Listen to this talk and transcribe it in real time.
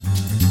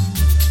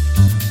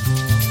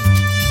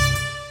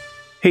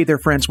Hey there,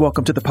 friends.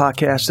 Welcome to the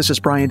podcast. This is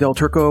Brian Del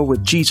Turco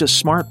with Jesus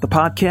Smart, the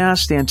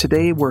podcast. And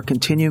today we're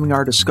continuing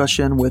our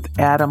discussion with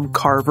Adam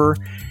Carver.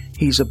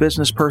 He's a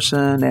business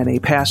person and a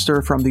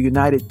pastor from the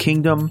United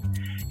Kingdom.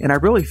 And I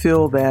really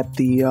feel that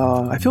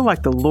I feel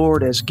like the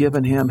Lord has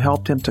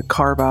helped him to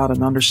carve out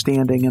an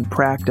understanding and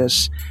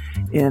practice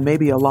in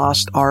maybe a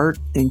lost art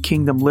in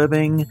kingdom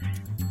living,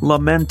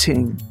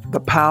 lamenting, the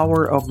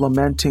power of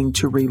lamenting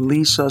to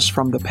release us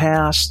from the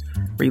past,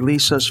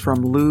 release us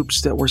from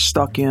loops that we're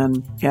stuck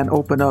in, and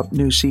open up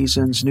new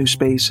seasons, new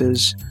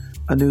spaces,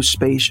 a new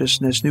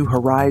spaciousness, new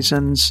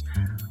horizons.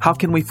 How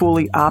can we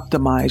fully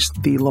optimize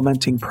the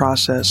lamenting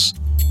process?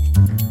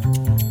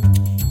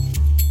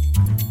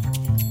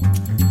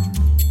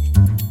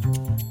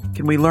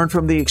 Can we learn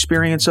from the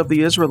experience of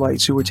the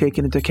Israelites who were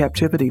taken into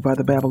captivity by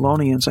the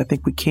Babylonians? I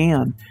think we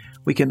can.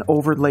 We can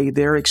overlay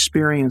their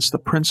experience, the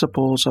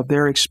principles of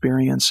their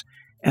experience,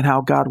 and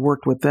how God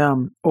worked with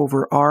them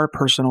over our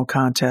personal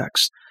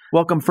context.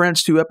 Welcome,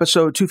 friends, to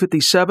episode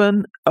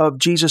 257 of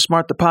Jesus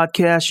Smart, the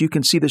podcast. You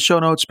can see the show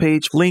notes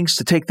page, links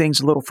to take things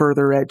a little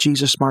further at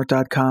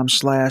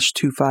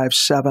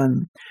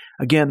jesussmart.com/257.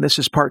 Again, this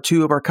is part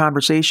 2 of our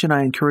conversation.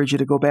 I encourage you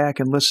to go back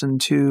and listen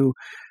to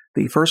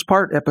the first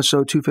part,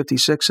 episode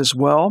 256 as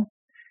well.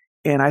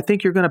 And I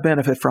think you're going to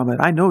benefit from it.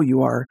 I know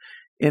you are.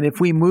 And if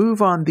we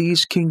move on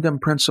these kingdom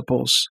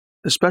principles,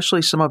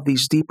 especially some of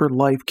these deeper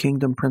life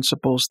kingdom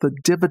principles, the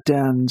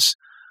dividends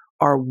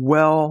are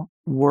well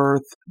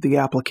worth the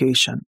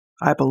application.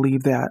 I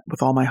believe that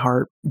with all my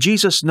heart.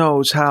 Jesus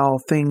knows how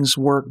things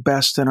work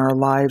best in our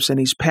lives, and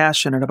he's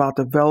passionate about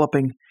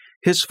developing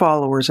his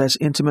followers as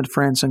intimate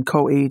friends and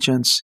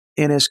co-agents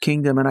in his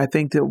kingdom. And I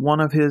think that one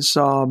of his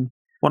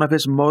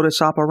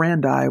modus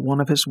operandi,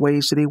 one of his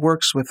ways that he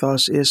works with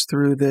us is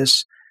through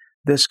this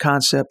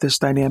concept, this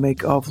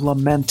dynamic of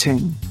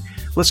lamenting.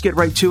 Let's get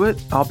right to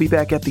it. I'll be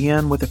back at the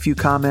end with a few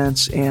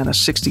comments and a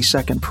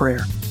 60-second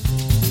prayer.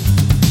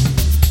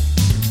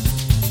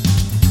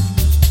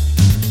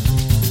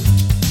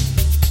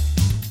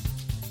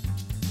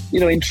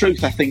 In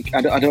truth, I think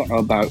I don't know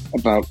about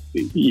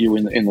you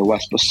in the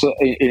West, but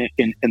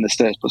in the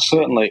States, but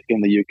certainly in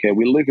the UK,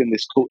 we live in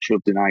this culture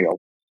of denial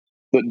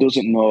that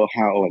doesn't know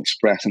how to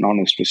express an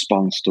honest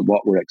response to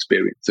what we're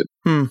experiencing.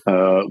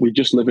 We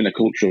just live in a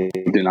culture of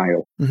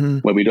denial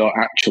where we don't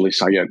actually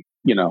say it.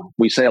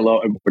 We say hello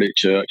to everybody at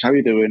church. How are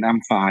you doing?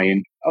 I'm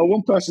fine. Oh,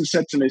 one person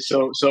said to me,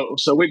 so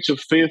which of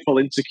fearful,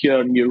 insecure,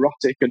 and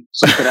neurotic, and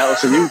something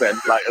else are you then?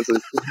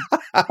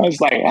 I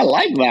was like, I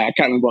like that. I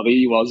can't remember what the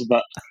E was,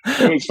 but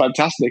it was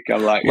fantastic.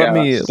 I'm like, let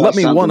me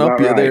one up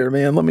you right there,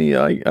 man. Let me,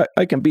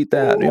 I can beat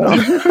that,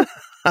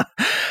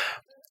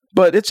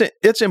 But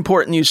it's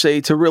important, you say,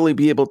 to really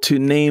be able to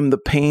name the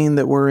pain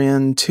that we're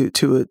in, to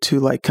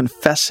like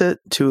confess it,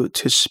 to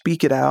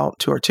speak it out,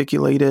 to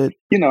articulate it.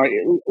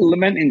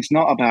 Lamenting is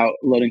not about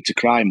learning to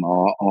cry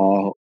more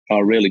or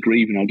really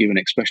grieving or giving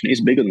expression.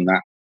 It's bigger than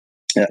that.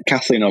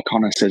 Kathleen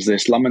O'Connor says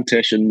this: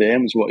 lamentation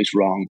names what is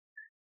wrong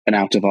and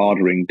out of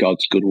order in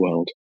God's good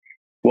world.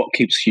 What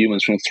keeps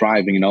humans from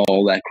thriving in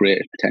all their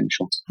creative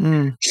potential?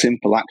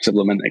 Simple acts of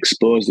lament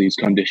expose these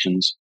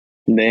conditions,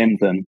 name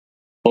them,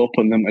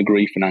 open them to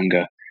grief and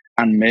anger,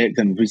 and make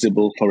them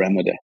visible for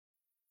remedy.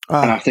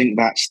 And I think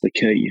that's the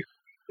key.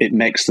 It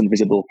makes them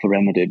visible for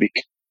remedy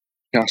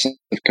because,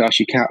 of course,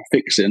 you can't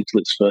fix it until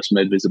it's first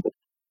made visible.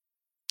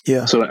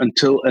 Yeah. So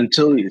until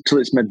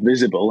it's made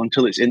visible,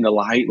 until it's in the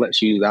light,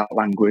 let's use that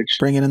language.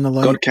 Bring it in the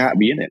light. God can't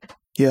be in it.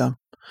 Yeah.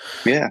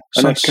 Yeah.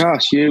 And of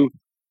course, he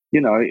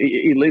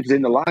lives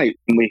in the light,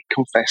 and we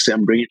confess it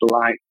and bring it to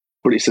light.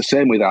 But it's the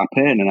same with our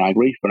pain and our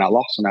grief and our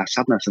loss and our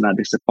sadness and our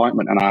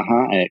disappointment and our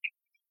heartache.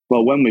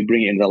 Well, when we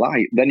bring it in the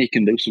light, then he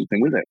can do something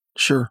with it.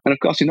 Sure. And of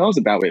course, he knows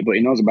about it, but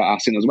he knows about our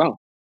sin as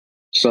well.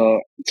 So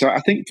I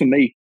think for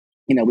me,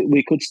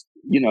 we could,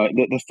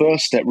 the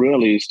first step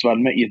really is to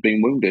admit you've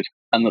been wounded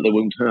and that the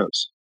wound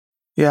hurts.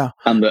 Yeah.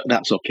 And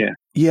that's okay.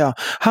 Yeah.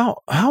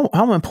 How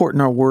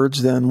important are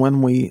words then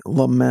when we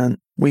lament?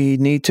 We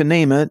need to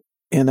name it,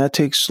 and that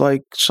takes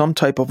like some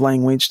type of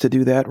language to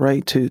do that,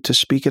 right? To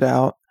speak it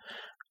out.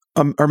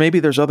 Or maybe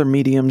there's other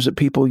mediums that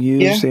people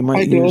use. Yeah, they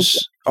might use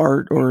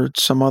art or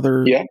some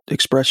other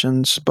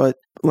expressions. But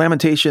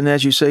lamentation,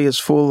 as you say, is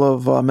full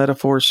of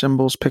metaphors,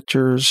 symbols,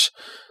 pictures.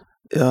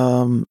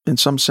 In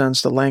some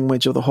sense, the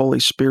language of the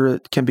Holy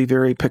Spirit can be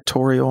very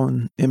pictorial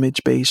and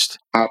image-based.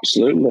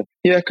 Absolutely.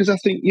 Yeah, because I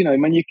think,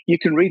 when you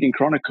can read in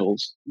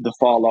Chronicles the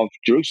fall of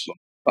Jerusalem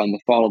and the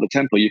fall of the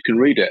temple. You can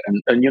read it.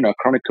 And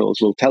Chronicles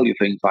will tell you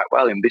things like,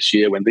 well, in this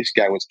year when this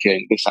guy was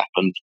king, this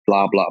happened,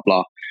 blah, blah,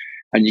 blah.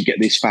 And you get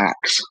these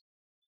facts.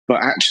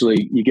 But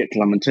actually, you get to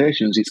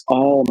Lamentations, it's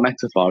all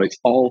metaphor, it's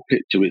all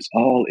picture, it's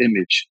all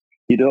image.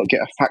 You don't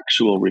get a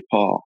factual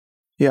report.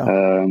 Yeah,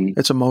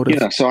 it's a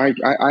motive. So I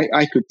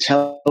could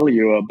tell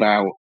you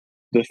about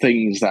the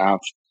things that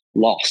I've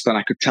lost, and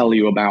I could tell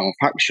you about them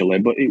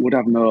factually, but it would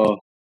have no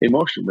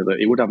emotion with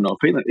it. It would have no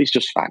feeling. It's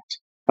just fact.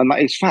 And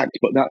that is fact,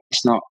 but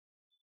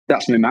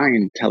that's my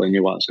mind telling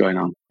you what's going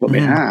on. But my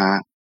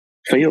heart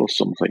feels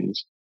some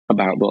things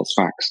about those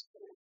facts.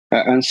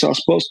 And so I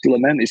suppose to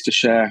lament is to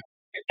share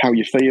how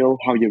you feel,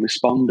 how you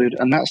responded.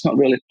 And that's not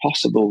really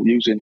possible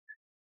using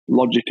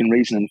logic and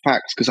reason and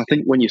facts, because I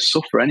think when you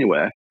suffer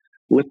anyway,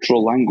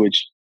 literal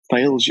language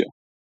fails you.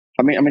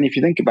 I mean, if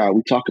you think about it,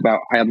 we talk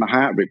about I had my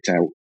heart ripped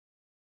out,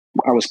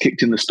 I was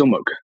kicked in the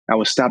stomach, I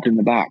was stabbed in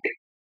the back.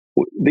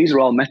 These are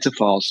all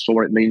metaphors for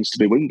what it means to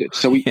be wounded.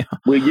 So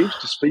we're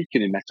used to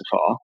speaking in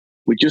metaphor.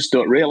 We just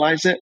don't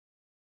realize it,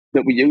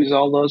 that we use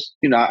all those.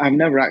 You know, I've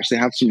never actually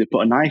had somebody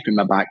put a knife in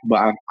my back, but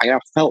I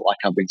have felt like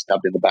I've been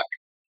stabbed in the back.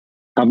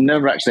 I've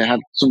never actually had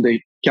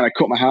somebody kind of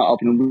cut my heart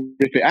open and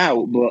rip it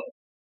out, but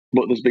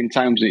there's been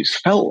times when it's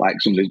felt like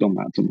somebody's done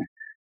that to me.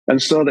 And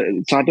so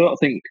I don't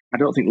think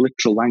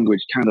literal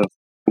language kind of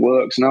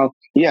works. Now,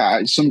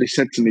 somebody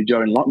said to me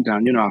during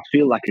lockdown, you know, I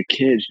feel like a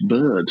caged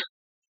bird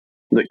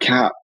that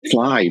can't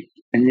fly.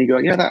 And you go,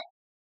 yeah, that.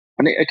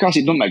 And of course,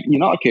 it doesn't make you're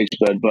not a caged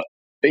bird, but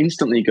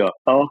instantly you go,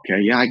 oh,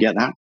 okay, yeah, I get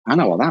that. I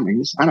know what that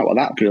means. I know what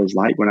that feels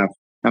like when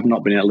I've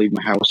not been able to leave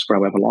my house for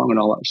however long and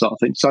all that sort of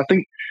thing. So I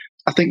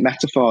think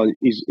metaphor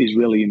is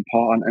really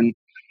important,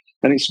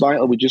 and it's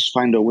vital we just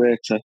find a way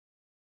to.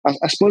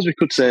 I suppose we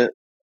could say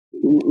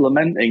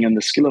lamenting and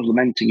the skill of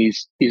lamenting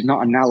is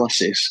not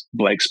analysis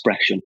but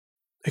expression.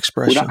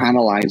 We're not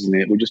analysing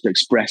it; we're just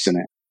expressing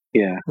it.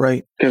 Yeah,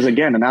 right. Because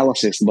again,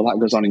 analysis, well, that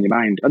goes on in your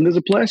mind, and there's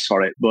a place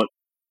for it, but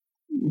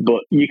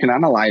you can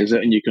analyse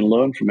it and you can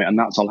learn from it, and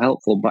that's all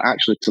helpful. But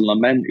actually, to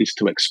lament is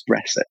to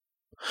express it,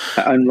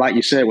 and like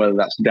you say, whether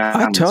that's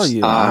dance,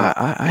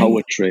 art,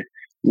 poetry,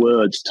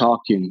 words,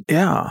 talking.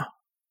 Yeah,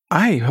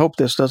 I hope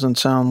this doesn't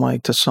sound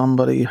like to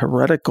somebody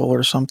heretical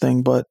or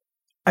something, but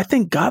I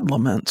think God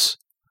laments.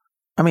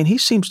 I mean, he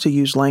seems to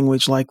use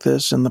language like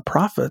this in the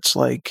prophets,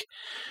 like,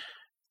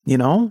 you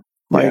know,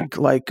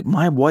 like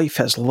my wife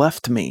has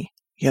left me,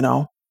 you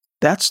know,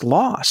 that's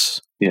loss.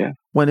 Yeah.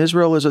 When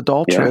Israel is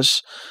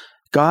adulterous,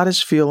 God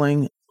is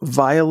feeling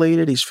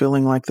violated. He's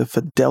feeling like the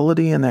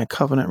fidelity in that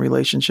covenant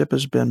relationship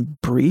has been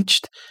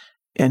breached.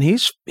 And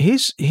he's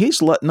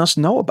letting us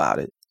know about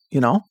it. You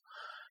know,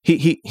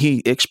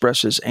 he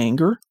expresses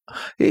anger.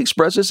 He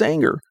expresses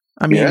anger.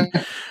 I mean,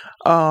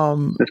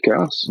 of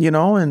course. You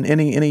know,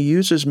 and he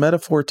uses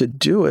metaphor to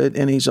do it,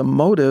 and he's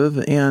emotive.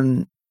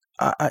 And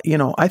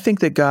I think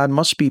that God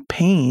must be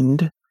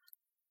pained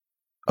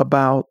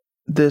about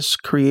this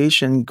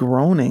creation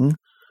groaning,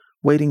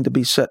 waiting to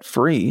be set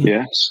free.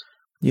 Yes.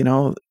 You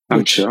know,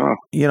 I'm sure.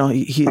 You know,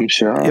 I'm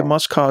sure it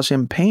must cause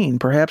him pain.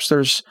 Perhaps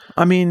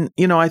I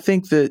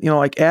think that, you know,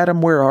 like,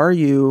 Adam, where are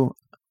you?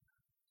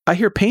 I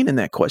hear pain in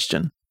that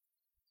question.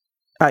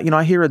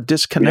 I hear a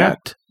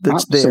disconnect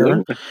that's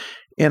absolutely there.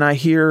 And I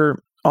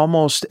hear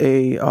almost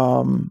a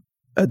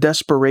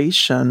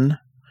desperation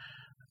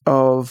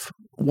of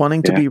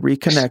wanting to be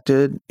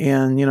reconnected.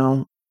 And, you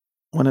know,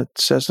 when it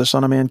says the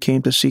Son of Man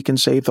came to seek and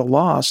save the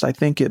lost, I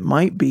think it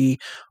might be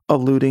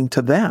alluding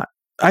to that.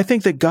 I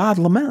think that God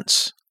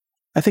laments.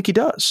 I think he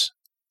does.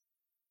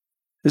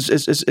 Is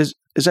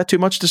that too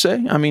much to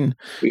say? I mean,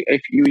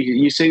 if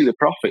you see the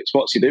prophets,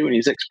 what's he doing?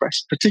 He's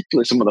expressed,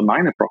 particularly some of the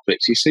minor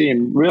prophets, you see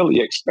him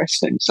really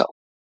expressing himself.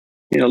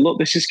 You know, look,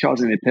 this is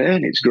causing me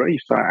pain. It's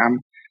grief.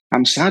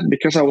 I'm sad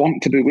because I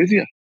want to be with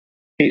you.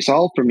 It's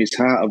all from his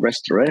heart of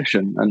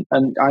restoration.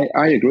 And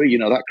I agree. You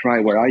know, that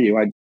cry, where are you?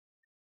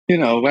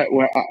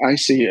 Where I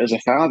see it as a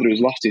father who's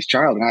lost his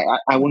child. And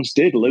I once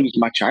did lose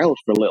my child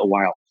for a little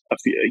while.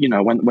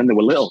 When they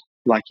were little,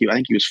 like I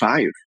think he was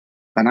 5.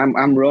 And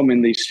I'm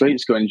roaming these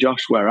streets going,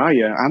 Josh, where are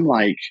you? I'm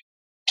like,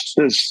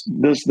 there's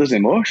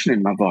emotion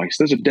in my voice.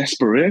 There's a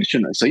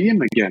desperation to see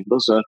him again.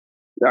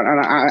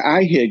 And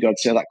I hear God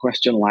say that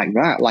question like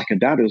that, like a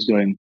dad who's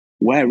going,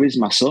 where is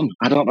my son?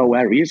 I don't know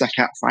where he is. I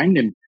can't find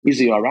him. Is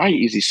he all right?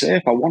 Is he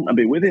safe? I want to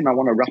be with him. I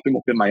want to wrap him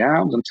up in my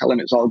arms and tell him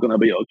it's all going to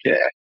be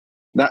okay.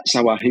 That's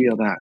how I hear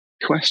that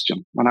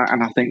question.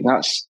 And I think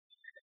that's,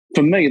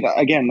 for me,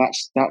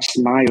 that's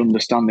my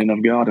understanding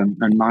of God and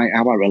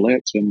how I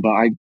relate to him.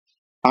 But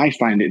I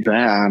find it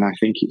there, and I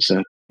think it's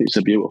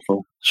a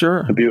beautiful,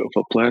 a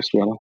beautiful place,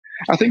 really.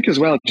 I think as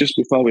well, just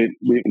before we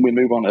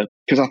move on,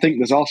 because I think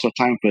there's also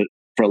time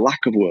for a lack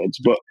of words,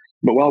 but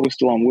while we're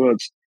still on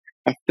words,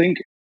 I think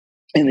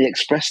in the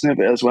expressing of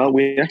it as well,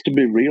 we have to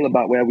be real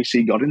about where we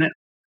see God in it,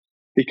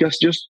 because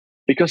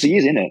he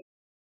is in it,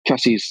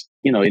 because he's,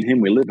 you know, in him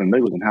we live and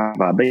move and have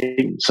our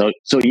being. So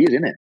he is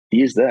in it,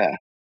 he is there.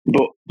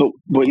 But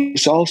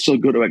it's also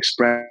good to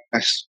express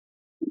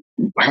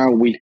how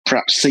we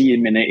perhaps see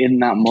him in it in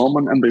that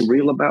moment and be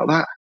real about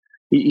that.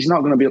 He's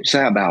not going to be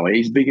upset about it.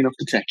 He's big enough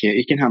to take it.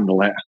 He can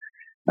handle it.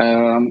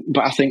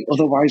 But I think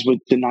otherwise we're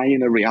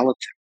denying a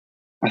reality.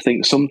 I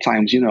think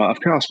sometimes, you know, of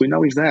course we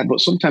know he's there, but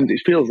sometimes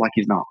it feels like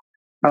he's not.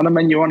 And I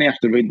mean, you only have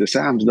to read the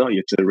Psalms, don't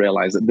you, to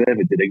realize that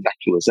David did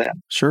exactly the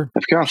same. Sure.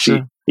 Of course,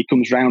 he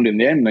comes round in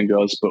the end and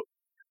goes, but,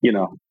 you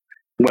know,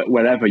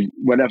 wherever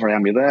I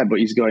am, you're there. But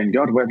he's going,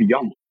 God, where have you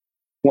gone?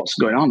 What's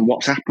going on?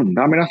 What's happened?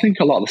 I mean, I think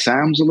a lot of the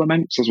Psalms are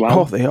laments as well.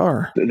 Oh, they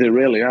are. They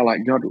really are. Like,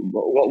 God,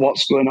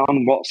 what's going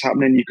on? What's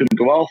happening? You could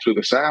go all through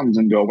the Psalms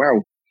and go,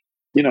 well,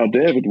 you know,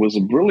 David was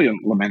a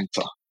brilliant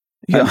lamenter.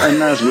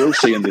 And as we'll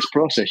see in this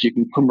process, you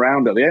can come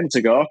round at the end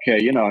to go,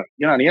 okay,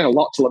 and he had a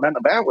lot to lament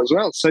about as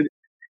well. So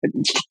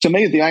to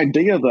me, the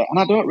idea that, and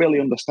I don't really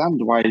understand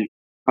why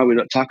we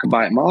don't talk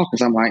about it more,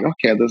 because I'm like,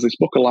 okay, there's this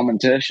book of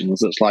Lamentations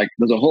that's like,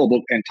 there's a whole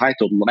book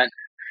entitled Lament.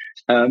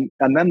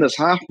 And then there's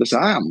half the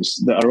Psalms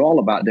that are all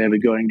about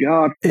David going,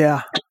 God,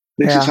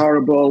 this is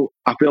horrible.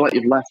 I feel like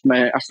you've left me.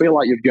 I feel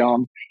like you've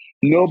gone.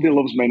 Nobody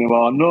loves me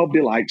anymore.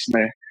 Nobody likes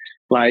me.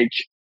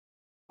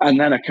 And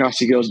then, of course,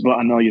 he goes, but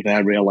I know you're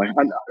there, really.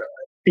 And,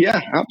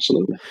 yeah,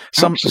 absolutely.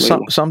 Some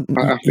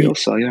I feel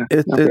so, yeah.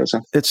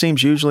 It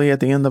seems usually at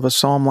the end of a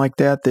psalm like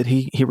that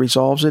he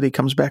resolves it. He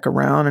comes back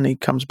around and he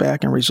comes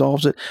back and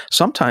resolves it.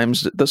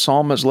 Sometimes the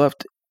psalm is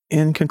left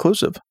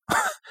inconclusive.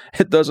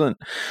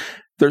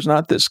 There's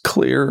not this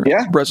clear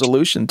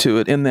resolution to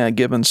it in that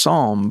given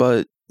psalm.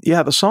 But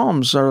yeah, the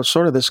Psalms are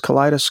sort of this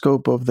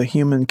kaleidoscope of the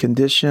human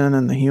condition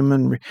and the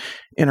human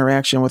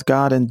interaction with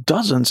God, and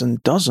dozens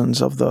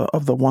of the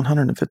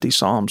 150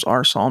 Psalms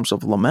are Psalms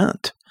of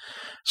lament.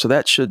 So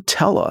that should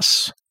tell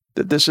us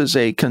that this is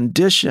a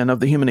condition of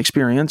the human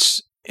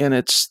experience,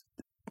 and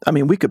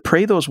we could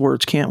pray those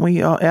words, can't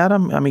we,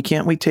 Adam?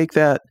 Can't we take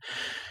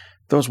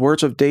those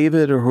words of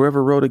David or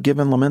whoever wrote a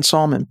given lament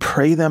psalm and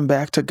pray them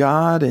back to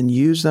God and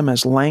use them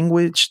as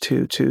language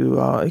to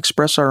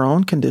express our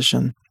own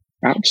condition?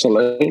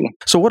 Absolutely.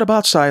 So what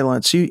about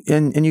silence?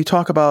 You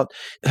talk about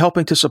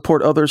helping to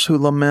support others who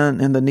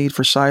lament and the need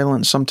for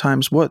silence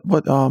sometimes. What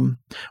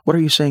are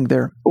you saying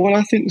there? Well,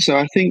 I think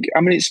so.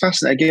 It's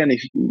fascinating. Again,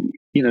 if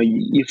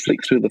you flick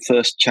through the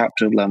first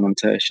chapter of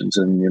Lamentations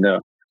and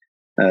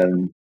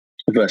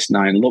verse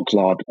 9, look,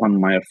 Lord, on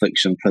my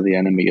affliction, for the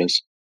enemy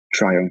is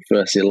triumph.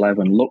 Verse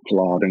 11, look,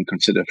 Lord, and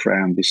consider for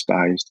I am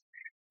despised.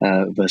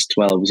 Verse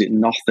 12, is it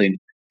nothing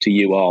to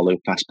you all who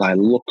pass by?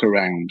 Look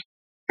around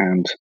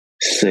and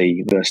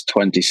see. Verse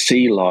 20,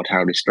 see, Lord,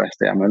 how distressed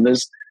I am. And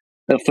there's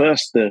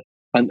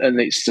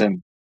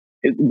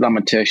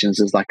Lamentations,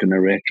 there's like a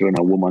narrator and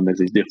a woman, there's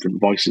these different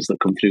voices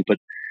that come through, but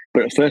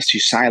at first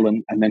she's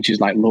silent, and then she's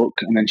like, look,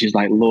 and then she's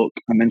like, look,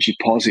 and then she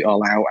pours it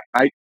all out.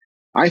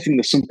 I think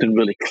there's something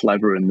really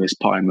clever in this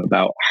poem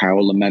about how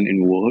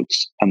lamenting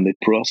works and the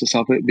process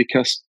of it,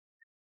 because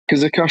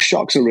of course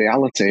shock's a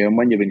reality, and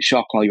when you're in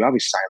shock, all you have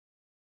is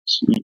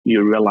silence.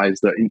 You realize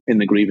that in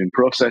the grieving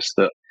process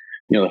that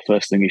the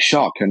first thing is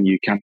shock, and you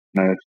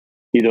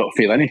don't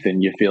feel anything.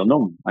 You feel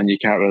numb, and you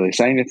can't really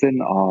say anything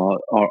or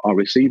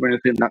receive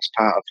anything. That's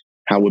part of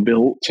how we're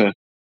built to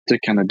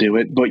kind of do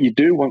it. But you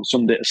do want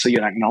somebody to see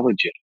and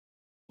acknowledge it.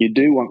 You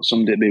do want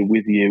somebody to be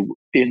with you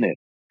in it.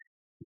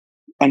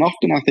 And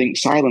often I think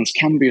silence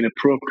can be an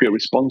appropriate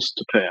response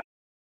to prayer.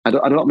 I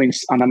don't mean,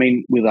 and I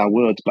mean with our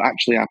words, but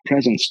actually our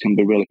presence can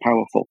be really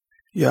powerful.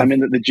 Yeah. I mean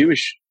that the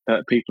Jewish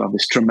people have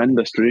this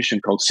tremendous tradition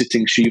called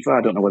sitting Shiva.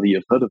 I don't know whether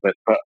you've heard of it,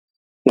 but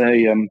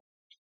they,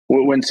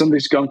 when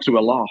somebody's gone through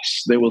a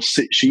loss, they will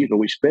sit Shiva,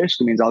 which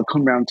basically means I'll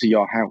come round to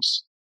your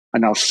house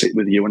and I'll sit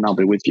with you and I'll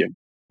be with you.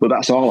 But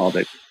that's all I'll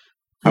do.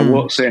 I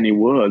won't say any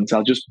words.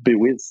 I'll just be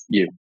with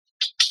you.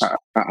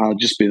 I'll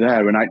just be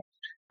there. And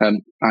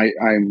I'm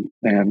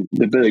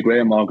the Billy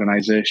Graham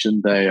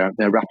organisation. Their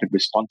rapid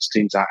response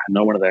teams. I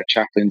know one of their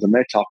chaplains, and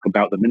they talk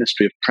about the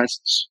ministry of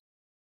presence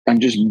and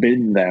just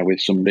being there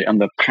with somebody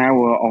and the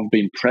power of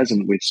being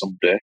present with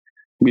somebody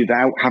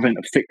without having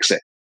to fix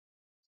it.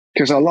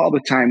 Because a lot of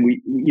the time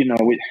we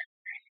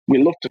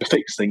love to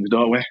fix things,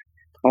 don't we?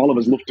 All of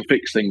us love to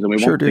fix things, and we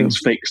want things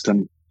fixed.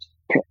 And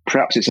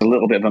perhaps it's a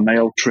little bit of a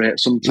male trait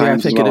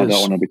sometimes. I don't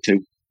want to be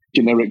too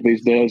generic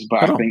these days,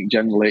 but I think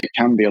generally it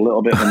can be a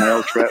little bit of a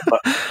male trait.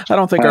 But I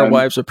don't think our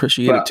wives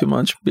appreciate it too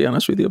much, to be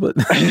honest with you. But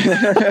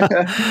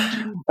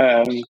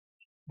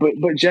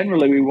but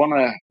generally we want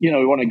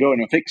to go in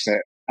and fix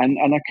it. And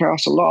of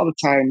course, a lot of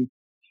the time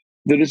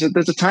there's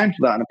a time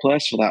for that and a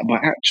place for that.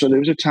 But actually, there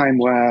was a time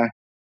where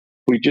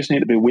we just need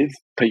to be with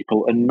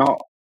people and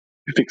not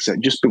fix it,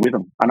 just be with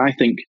them. And I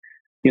think,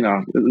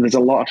 there's a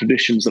lot of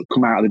traditions that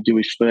come out of the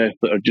Jewish faith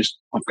that are just,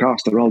 of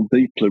course, they're all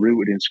deeply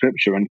rooted in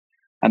Scripture.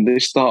 And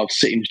this sort of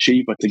sitting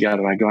Shiva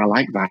together, I go, I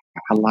like that.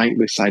 I like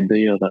this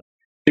idea that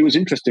it was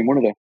interesting.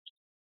 When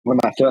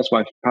my first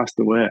wife passed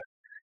away,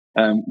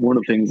 one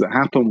of the things that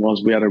happened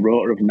was we had a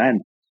rota of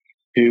men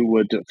who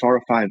would, 4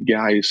 or 5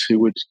 guys who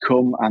would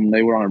come, and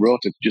they were on a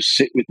rota to just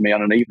sit with me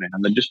on an evening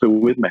and they'd just be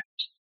with me.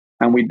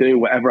 And we'd do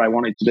whatever I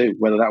wanted to do,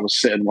 whether that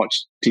was sit and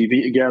watch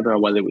TV together,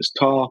 or whether it was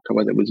talk, or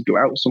whether it was go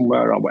out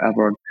somewhere or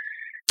whatever.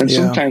 And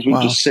sometimes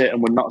we'd just sit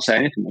and would not say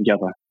anything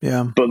together.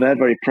 Yeah. But their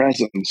very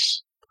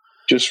presence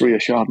just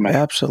reassured me.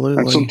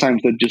 Absolutely. And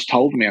sometimes they'd just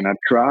hold me and I'd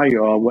cry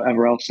or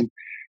whatever else.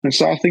 And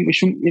so I think we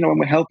shouldn't, when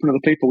we're helping other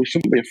people, we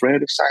shouldn't be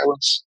afraid of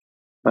silence.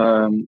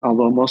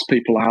 Although most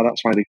people are,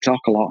 that's why they talk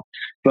a lot.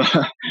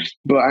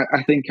 But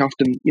I think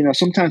often,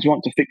 sometimes we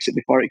want to fix it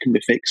before it can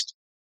be fixed.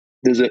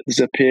 There's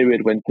a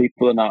period when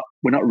people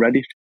we're not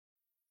ready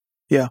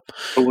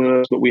for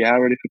words, but we are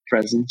ready for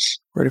presence.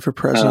 Ready for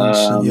presence,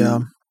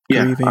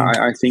 grieving.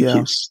 I think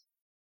it's,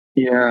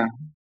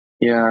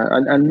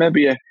 and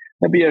maybe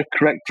a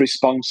correct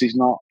response is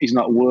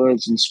not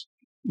words and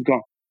go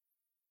on.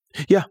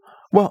 Yeah,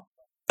 well,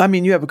 I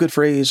mean, you have a good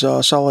phrase,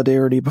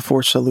 solidarity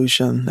before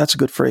solution. That's a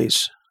good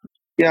phrase.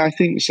 Yeah, I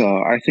think so.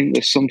 I think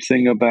there's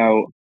something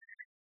about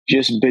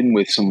just being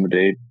with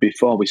somebody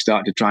before we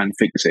start to try and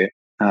fix it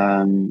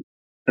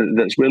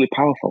that's really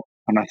powerful.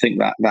 And I think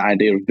that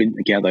idea of being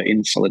together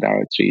in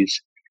solidarity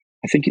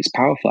I think it's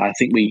powerful. I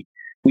think we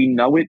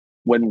know it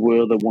when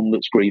we're the one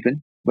that's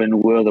grieving, when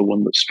we're the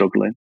one that's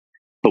struggling,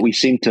 but we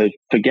seem to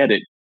forget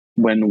it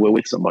when we're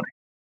with somebody.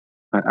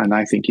 And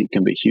I think it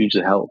can be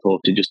hugely helpful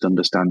to just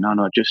understand,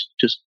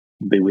 just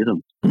be with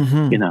them,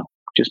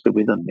 just be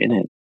with them in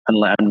it and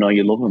let them know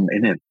you love them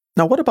in it.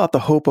 Now, what about the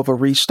hope of a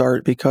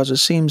restart? Because it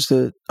seems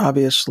that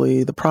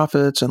obviously the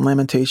prophets and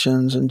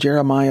Lamentations and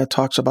Jeremiah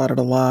talks about it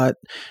a lot.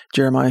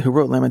 Jeremiah, who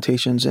wrote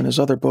Lamentations, in his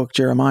other book,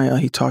 Jeremiah,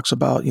 he talks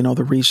about,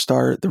 the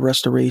restart, the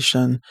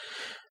restoration,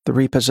 the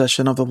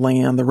repossession of the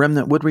land, the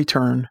remnant would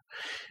return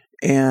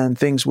and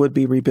things would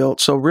be rebuilt.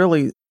 So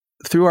really,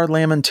 through our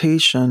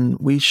lamentation,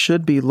 we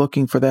should be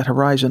looking for that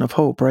horizon of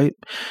hope, right?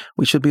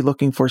 We should be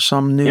looking for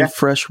some new,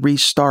 fresh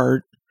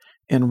restart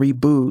and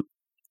reboot.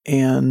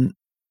 And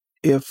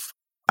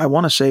I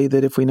want to say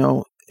that if we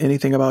know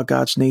anything about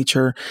God's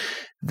nature,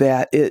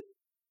 that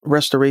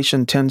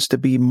restoration tends to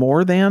be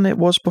more than it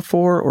was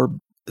before, or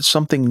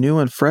something new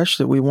and fresh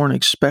that we weren't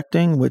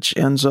expecting, which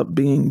ends up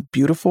being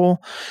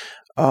beautiful.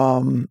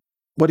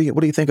 What do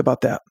you think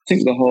about that? I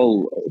think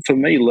for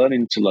me,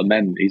 learning to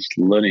lament is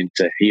learning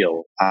to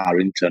heal our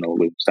internal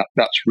wounds.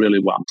 That's really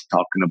what I'm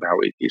talking about.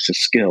 It's a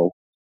skill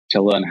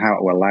to learn how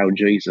to allow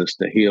Jesus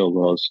to heal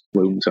those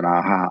wounds in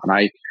our heart. And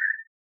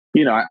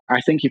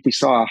I think if we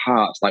saw our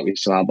hearts like we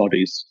saw our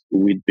bodies,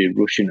 we'd be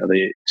rushing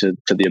to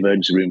the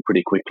emergency room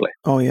pretty quickly.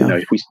 Oh yeah.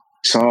 If we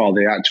saw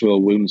the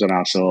actual wounds on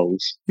our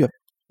souls, yep.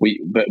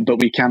 But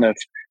we kind of,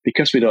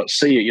 because we don't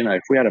see it.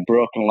 If we had a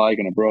broken leg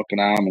and a broken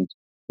arm and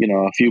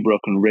a few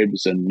broken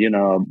ribs and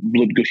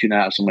blood gushing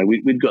out somewhere,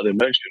 we'd got the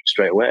emergency room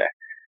straight away.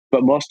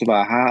 But most of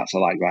our hearts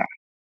are like that.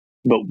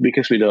 But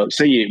because we don't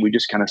see it, we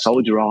just kind of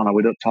soldier on and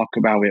we don't talk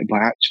about it.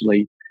 But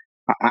actually,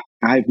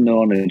 I've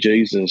known a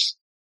Jesus.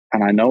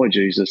 And I know a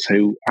Jesus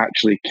who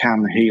actually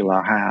can heal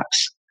our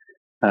hearts.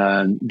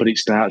 But it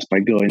starts by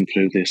going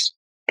through this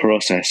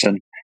process. And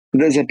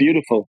there's a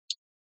beautiful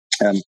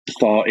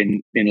thought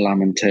in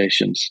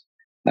Lamentations.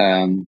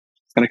 And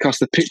of course,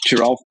 the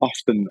picture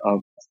often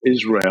of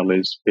Israel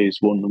is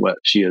one where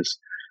she has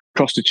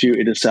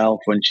prostituted herself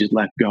when she's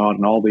left God,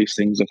 and all these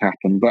things have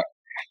happened.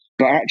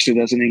 But actually,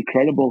 there's an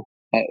incredible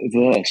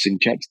verse in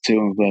chapter 2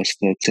 and verse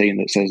 13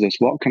 that says this: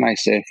 "What can I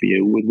say for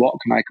you? With what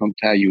can I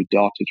compare you,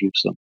 daughter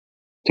Jerusalem?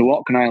 To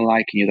what can I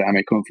liken you that I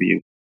may come for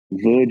you?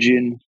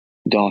 Virgin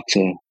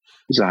daughter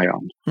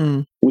Zion,"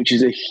 which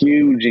is a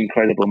huge,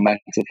 incredible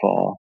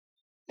metaphor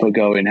for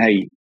going,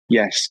 hey,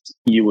 yes,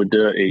 you were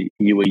dirty,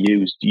 you were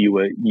used, you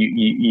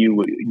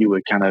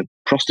were kind of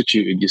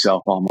prostituted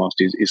yourself almost,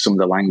 is some of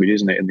the language,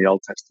 isn't it, in the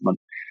Old Testament?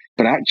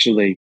 But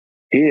actually,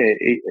 here,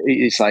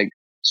 it's like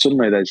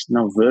suddenly there's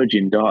no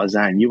virgin daughter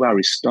Zion. You are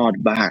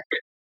restored back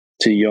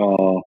to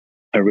your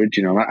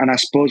original. And I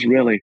suppose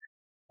really,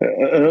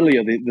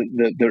 earlier,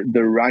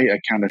 the writer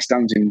kind of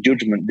stands in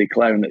judgment,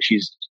 declaring that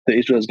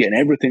Israel's getting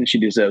everything she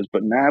deserves.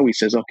 But now he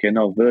says, okay,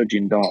 no,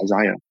 virgin daughter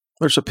Zion.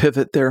 There's a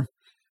pivot there.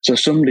 So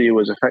somebody who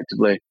was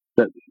effectively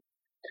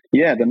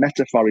the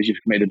metaphor is you've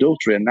committed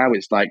adultery, and now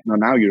it's like, no,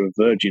 now you're a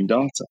virgin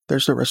daughter.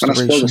 There's the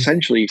restoration. And I suppose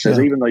essentially he says,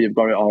 even though you've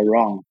got it all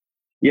wrong,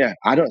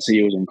 I don't see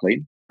you as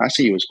unclean. I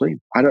see you as clean.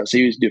 I don't see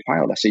you as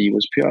defiled. I see you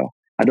as pure.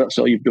 I don't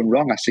see you've done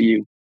wrong. I see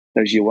you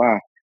as you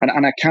are.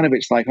 And I kind of,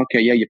 it's like,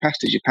 okay, your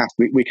past is your past.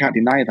 We can't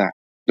deny that,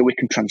 but we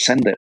can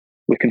transcend it.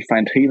 We can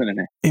find healing in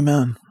it.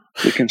 Amen.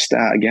 We can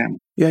start again.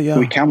 Yeah.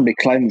 We can be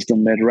cleansed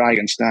and made right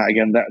and start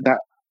again.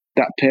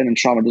 That pain and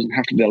trauma doesn't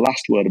have to be the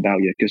last word about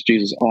you, because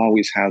Jesus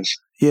always has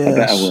a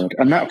better word.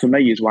 And that, for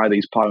me, is why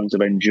these poems have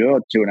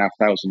endured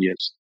 2,500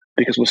 years,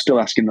 because we're still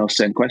asking those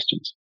same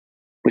questions.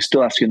 We're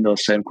still asking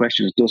those same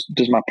questions.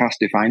 Does my past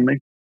define me?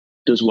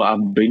 Does what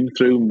I've been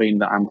through mean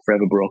that I'm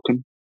forever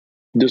broken?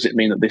 Does it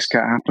mean that this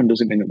can't happen? Does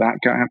it mean that that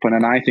can't happen?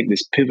 And I think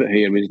this pivot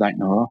here is like,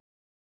 no,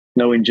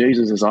 in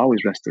Jesus there's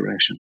always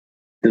restoration.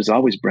 There's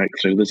always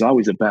breakthrough. There's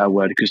always a better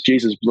word, because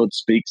Jesus' blood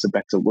speaks a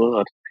better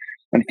word.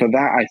 And for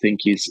that, I think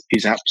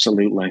is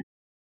absolutely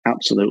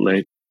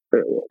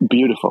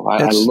beautiful.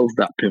 I love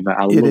that pivot.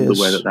 I love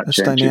the way that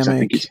changes.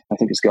 Dynamic. I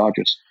think it's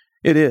gorgeous.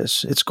 It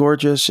is. It's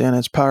gorgeous, and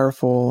it's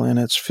powerful, and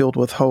it's filled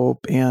with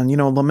hope. And,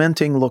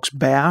 lamenting looks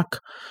back.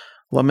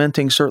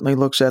 Lamenting certainly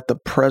looks at the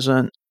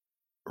present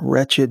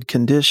wretched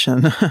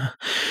condition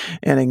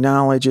and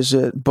acknowledges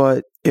it.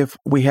 But if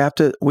we have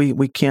to,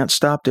 we can't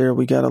stop there.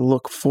 We got to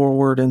look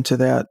forward into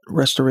that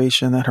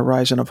restoration, that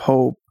horizon of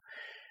hope.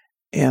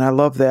 And I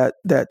love that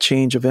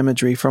change of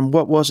imagery from,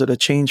 what was it, a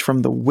change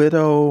from the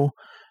widow,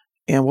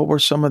 and what were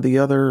some of the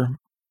other,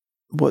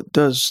 what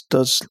does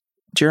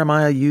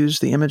Jeremiah use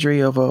the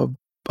imagery of a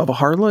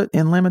harlot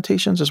in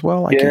Lamentations as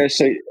well?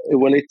 So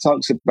it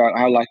talks about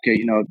how, like,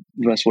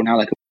 verse 1, how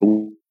like a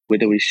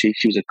widow is she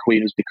was a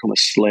queen who's become a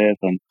slave.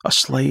 And a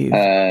slave.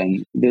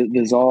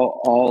 There's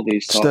all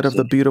these sorts instead of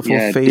the beautiful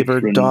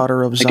favored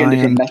daughter of Zion. Again,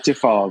 different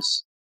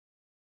metaphors.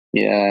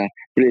 Yeah,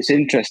 but it's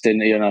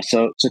interesting,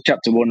 So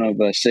chapter 1 of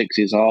verse 6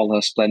 is all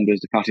her splendor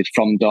is departed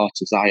from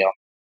daughter Zion,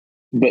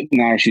 but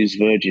now she's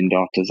virgin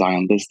daughter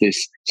Zion. There's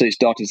this, so it's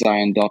daughter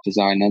Zion,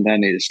 and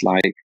then it's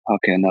like,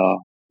 okay,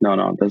 no,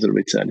 there's a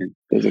returning,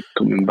 there's a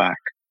coming back.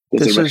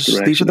 These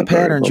are the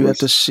patterns you have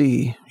to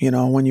see,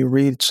 when you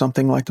read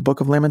something like the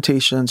Book of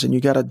Lamentations, and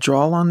you got to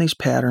draw on these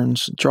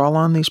patterns, draw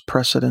on these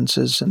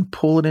precedences, and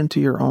pull it into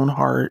your own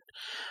heart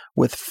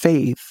with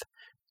faith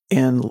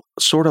and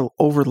sort of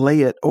overlay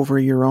it over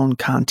your own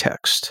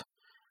context.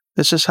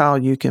 This is how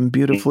you can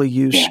beautifully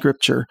use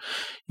Scripture.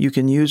 You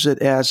can use it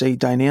as a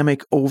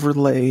dynamic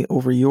overlay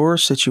over your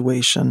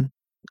situation,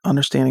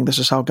 understanding this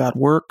is how God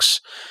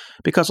works.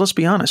 Because let's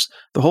be honest,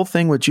 the whole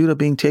thing with Judah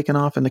being taken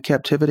off into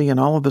captivity and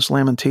all of this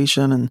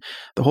lamentation and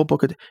the whole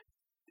book of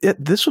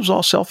this was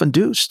all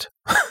self-induced.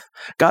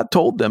 God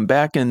told them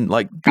back in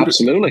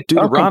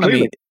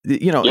Deuteronomy,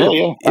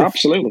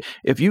 absolutely.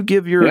 If you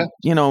give your,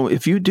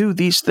 if you do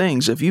these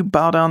things, if you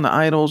bow down to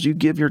idols, you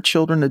give your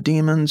children to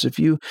demons, if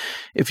you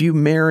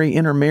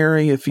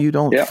intermarry, if you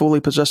don't fully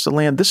possess the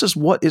land, this is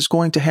what is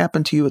going to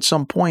happen to you at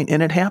some point,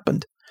 and it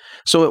happened.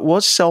 So it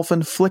was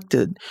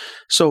self-inflicted.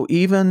 So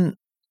even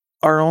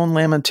our own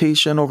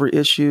lamentation over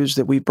issues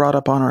that we brought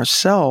up on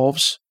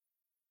ourselves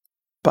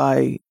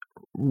by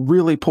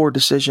really poor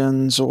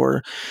decisions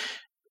or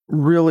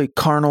really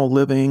carnal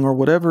living or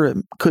whatever it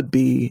could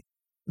be,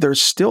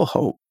 there's still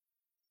hope.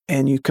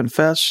 And you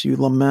confess, you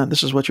lament.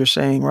 This is what you're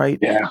saying, right?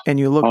 Yeah. And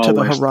you look to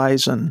the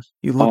horizon.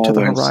 You look to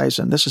the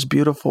horizon. This is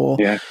beautiful.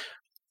 Yeah.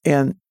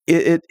 And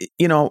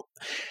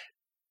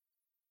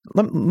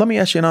let me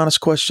ask you an honest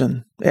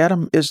question.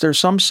 Adam, is there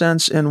some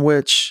sense in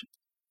which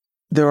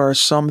there are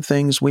some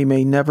things we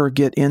may never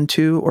get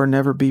into or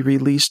never be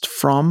released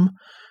from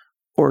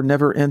or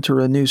never enter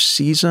a new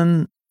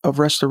season of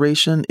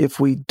restoration if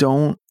we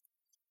don't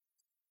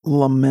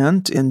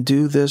lament and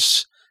do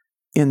this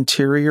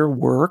interior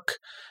work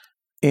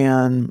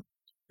and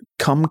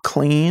come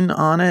clean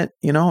on it?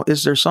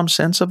 Is there some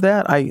sense of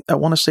that? I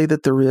want to say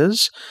that there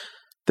is.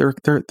 There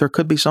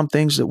could be some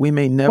things that we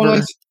may never.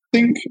 Well, I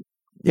think.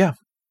 Yeah.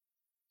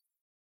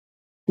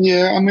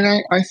 Yeah, I mean,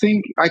 I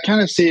think I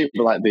kind of see it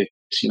like this.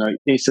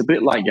 It's a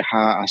bit like your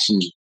heart has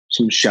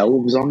some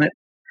shelves on it.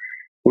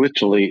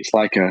 Literally, it's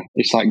like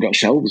got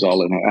shelves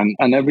all in it,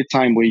 and every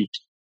time we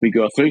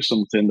go through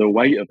something, the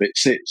weight of it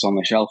sits on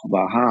the shelf of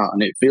our heart,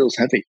 and it feels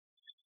heavy.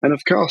 And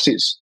of course,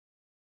 it's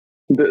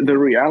the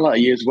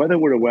reality is whether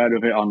we're aware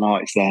of it or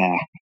not, it's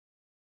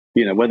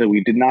there. Whether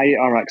we deny it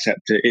or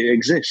accept it, it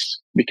exists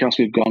because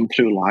we've gone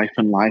through life,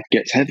 and life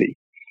gets heavy.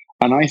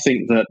 And I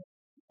think that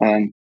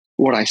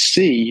what I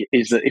see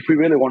is that if we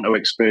really want to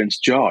experience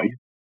joy,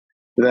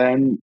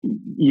 then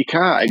you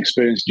can't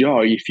experience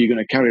joy if you're going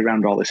to carry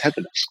around all this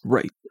heaviness.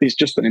 Right. It's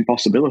just an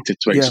impossibility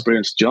to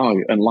experience joy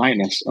and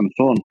lightness and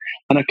fun.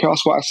 And of course,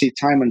 what I see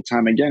time and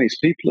time again is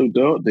people who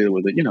don't deal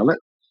with it.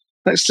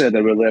 Let's say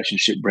their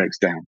relationship breaks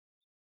down,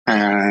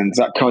 and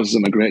that causes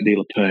them a great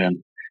deal of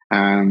pain.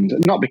 And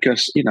not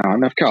because,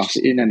 and of course,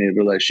 in any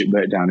relationship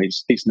breakdown,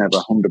 it's never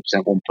 100%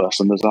 one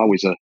person. There's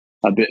always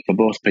a bit for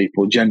both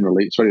people.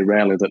 Generally, it's very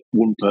rarely that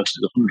one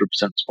person is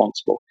 100%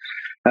 responsible.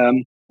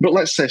 But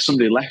let's say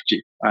somebody left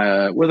you,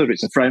 whether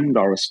it's a friend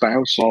or a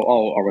spouse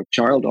or a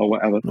child or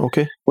whatever.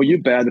 Okay. Well,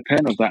 you bear the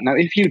pain of that. Now,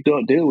 if you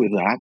don't deal with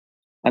that,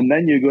 and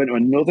then you go into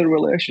another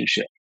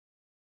relationship,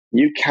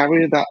 you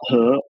carry that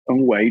hurt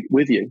and weight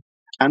with you,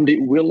 and it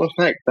will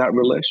affect that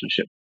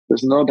relationship.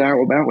 There's no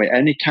doubt about it.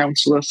 Any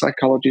counselor,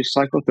 psychologist,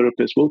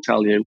 psychotherapist will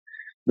tell you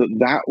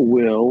that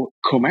will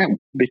come out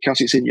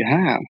because it's in your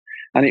heart,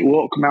 and it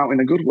won't come out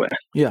in a good way.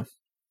 Yeah.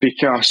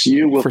 Because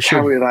you will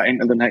carry that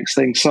into the next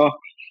thing. So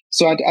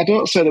I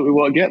don't say that we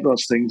won't get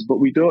those things, but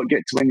we don't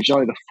get to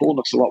enjoy the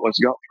fullness of what was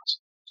got for us.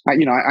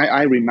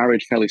 I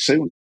remarried fairly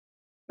soon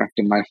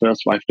after my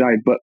first wife died,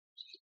 but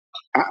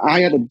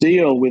I had to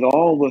deal with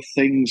all the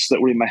things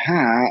that were in my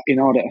heart in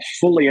order to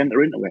fully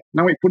enter into it.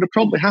 Now, it would have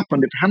probably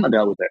happened if I hadn't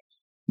dealt with it,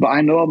 but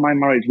I know my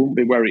marriage wouldn't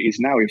be where it is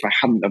now if I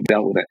hadn't have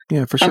dealt with it.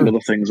 Yeah, for sure. And other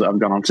things that have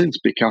gone on since,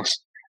 because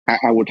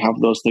I would have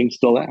those things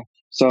still there.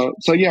 So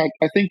yeah,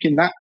 I think in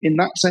that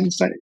sense,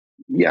 I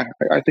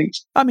think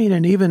so. I mean,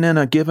 and even in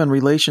a given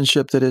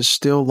relationship that is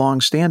still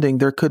long-standing,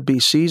 there could be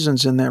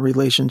seasons in that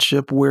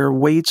relationship where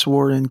weights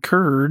were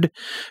incurred,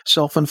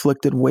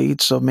 self-inflicted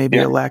weights of maybe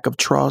a lack of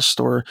trust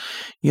or,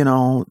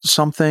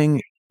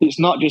 something. It's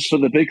not just for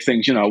the big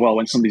things, well,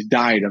 when somebody's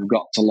died, I've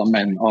got to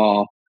lament,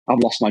 or I've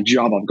lost my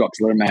job, I've got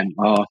to lament,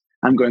 or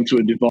I'm going through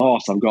a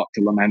divorce, I've got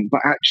to lament.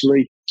 But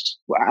actually,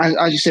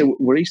 as you say,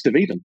 we're east of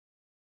Eden.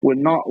 We're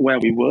not where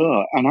we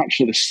were. And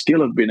actually, the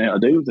skill of being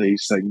able to do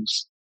these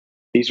things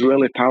is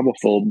really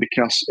powerful,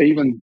 because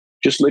even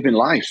just living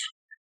life,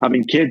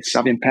 having kids,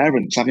 having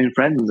parents, having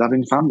friends,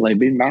 having family,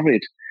 being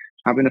married,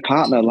 having a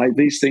partner, like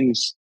these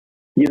things,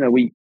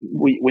 we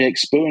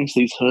experience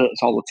these hurts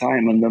all the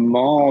time. And the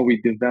more we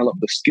develop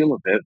the skill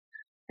of it,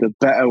 the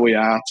better we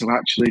are to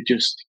actually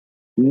just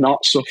not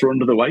suffer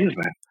under the weight of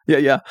it.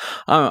 Yeah.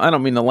 I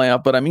don't mean to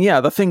laugh, but I mean,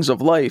 the things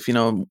of life,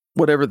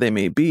 whatever they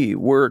may be,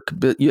 work,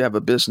 you have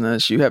a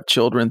business, you have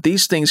children,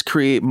 these things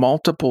create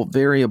multiple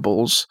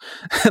variables.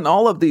 And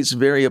all of these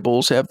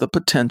variables have the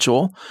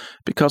potential,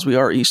 because we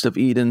are east of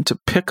Eden, to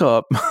pick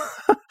up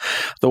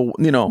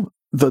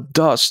the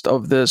dust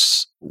of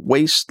this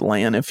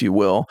wasteland, if you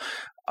will.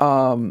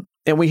 And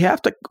we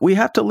have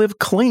to live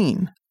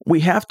clean. We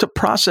have to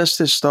process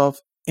this stuff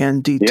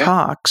and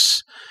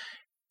detox.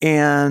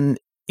 And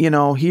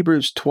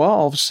Hebrews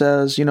 12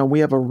 says, we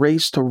have a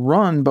race to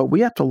run, but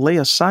we have to lay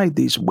aside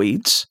these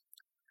weights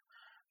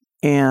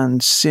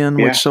and sin,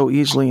 which so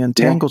easily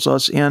entangles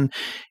us. And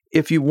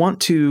if you want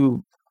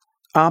to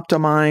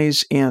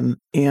optimize and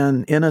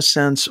in a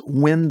sense,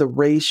 win the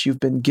race you've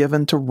been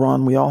given to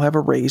run, we all have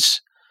a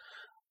race.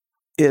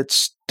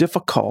 It's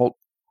difficult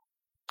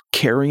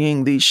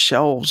carrying these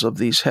shelves of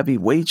these heavy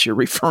weights you're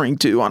referring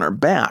to on our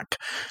back.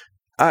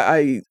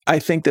 I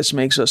think this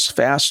makes us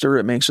faster.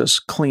 It makes us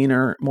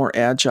cleaner, more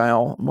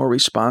agile, more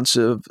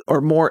responsive, or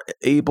more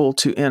able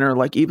to enter,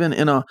 like even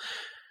in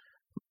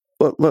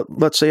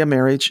let's say a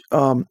marriage,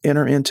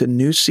 enter into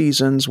new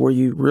seasons where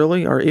you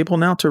really are able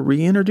now to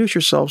reintroduce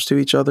yourselves to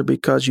each other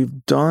because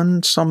you've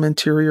done some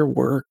interior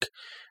work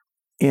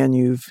and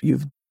you've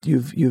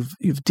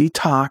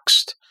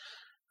detoxed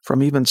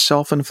from even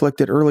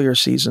self-inflicted earlier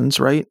seasons,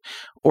 right?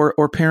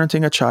 Or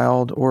parenting a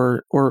child,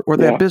 or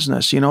that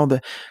business.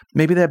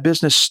 Maybe that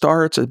business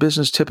starts. A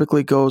business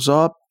typically goes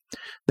up,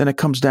 then it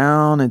comes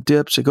down and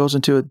dips. It goes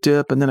into a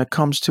dip, and then it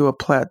comes to a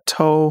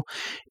plateau.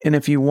 And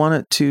if you want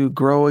it to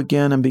grow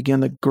again and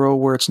begin to grow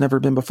where it's never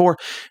been before,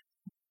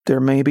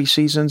 there may be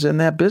seasons in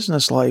that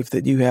business life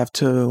that you have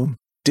to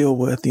deal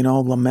with.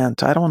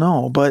 Lament. I don't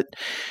know, but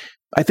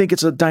I think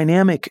it's a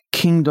dynamic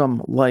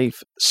kingdom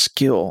life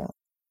skill.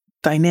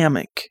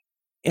 Dynamic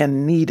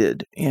and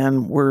needed,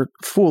 and we're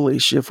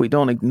foolish if we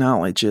don't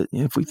acknowledge it.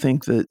 If we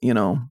think that,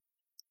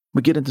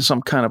 we get into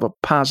some kind of a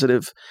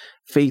positive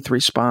faith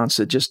response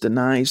that just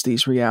denies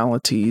these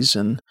realities,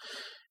 and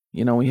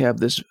we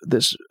have this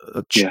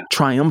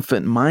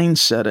triumphant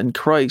mindset in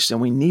Christ, and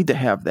we need to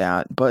have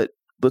that. But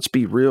let's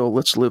be real.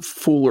 Let's live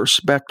fuller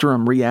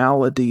spectrum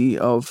reality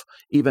of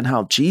even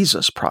how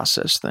Jesus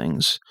processed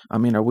things. I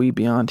mean, are we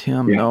beyond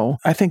him? Yeah. No.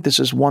 I think this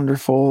is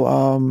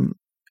wonderful.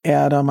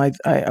 Adam,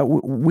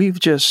 we've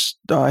just,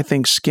 I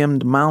think,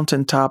 skimmed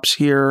mountaintops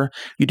here.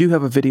 You do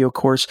have a video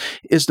course.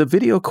 Is the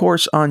video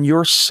course on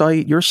your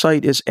site? Your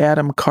site is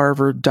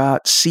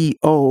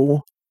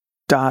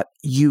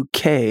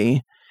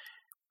adamcarver.co.uk.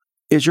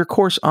 Is your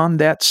course on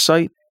that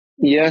site?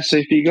 Yeah, so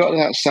if you go to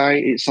that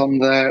site, it's on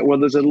there.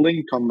 Well, there's a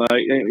link on there.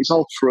 It's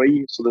all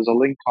free, so there's a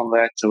link on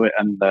there to it,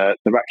 and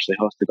they're actually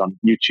hosted on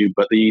YouTube,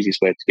 but the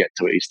easiest way to get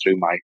to it is through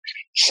my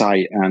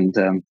site. And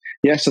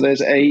so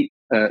there's 8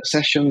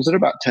 sessions. They're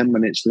about 10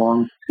 minutes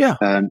long. Yeah.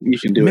 You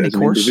can do it as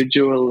an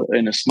individual,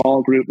 in a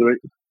small group.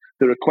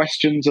 There are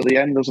questions at the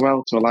end as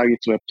well to allow you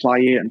to apply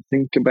it and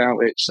think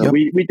about it. So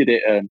we did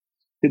it,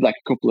 did like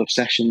a couple of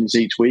sessions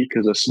each week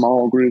as a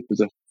small group, as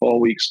a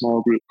 4-week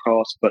small group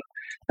course. But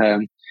I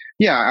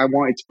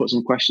wanted to put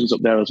some questions up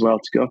there as well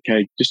to go,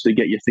 okay, just to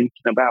get you thinking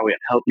about it and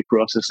help you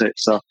process it.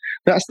 So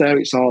that's there.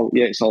 It's all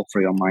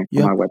free on my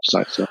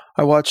website. So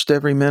I watched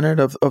every minute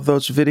of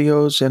those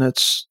videos, and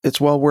it's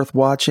well worth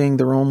watching.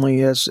 They're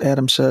only, as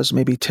Adam says,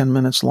 maybe 10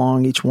 minutes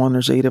long. Each one,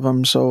 there's 8 of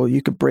them. So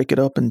you could break it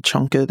up and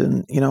chunk it,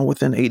 and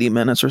within 80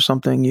 minutes or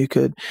something, you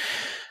could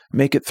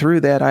make it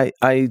through that.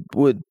 I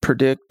would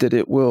predict that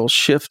it will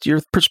shift your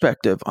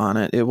perspective on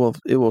it. It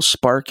will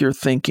spark your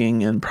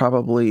thinking and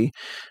probably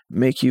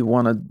make you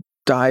want to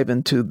dive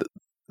into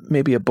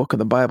maybe a book of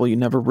the Bible you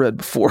never read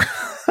before.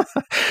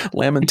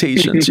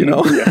 Lamentations, you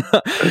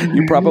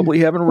probably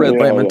haven't read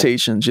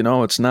Lamentations.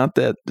 It's not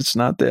that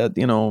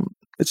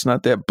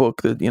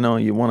book that,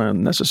 you want to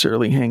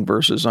necessarily hang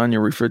verses on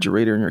your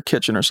refrigerator in your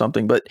kitchen or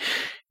something, but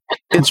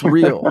it's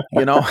real,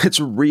 it's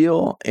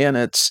real. And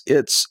I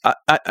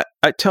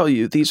tell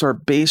you, these are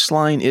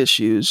baseline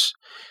issues.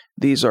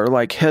 These are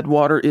like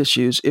headwater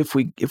issues. If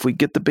we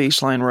get the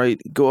baseline right,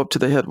 go up to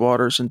the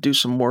headwaters and do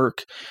some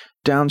work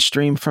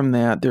downstream from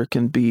that, there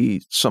can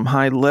be some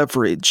high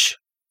leverage.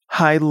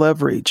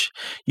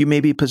 You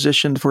may be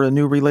positioned for a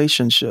new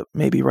relationship,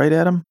 maybe, right,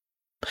 Adam?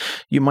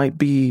 You might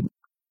be,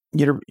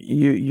 you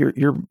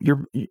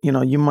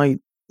might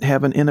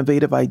have an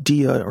innovative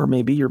idea, or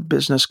maybe your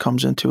business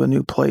comes into a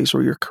new place,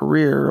 or your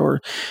career,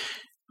 or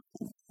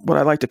what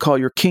I like to call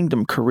your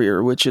kingdom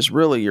career, which is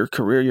really your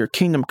career. Your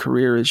kingdom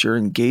career is your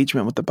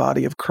engagement with the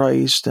body of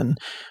Christ and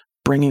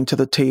bringing to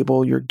the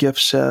table your gift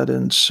set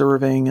and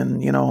serving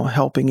and,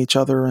 helping each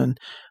other and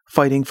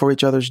fighting for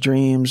each other's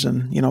dreams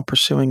and,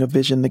 pursuing a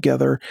vision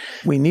together.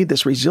 We need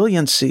this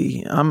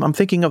resiliency. I'm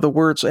thinking of the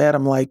words,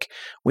 Adam, like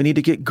we need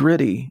to get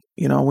gritty.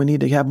 We need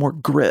to have more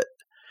grit.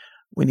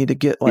 We need to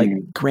get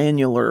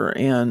granular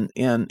and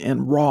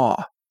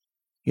raw.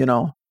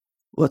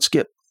 Let's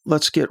get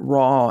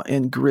raw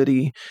and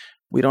gritty.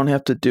 We don't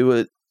have to do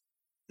it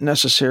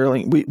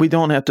necessarily. We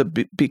don't have to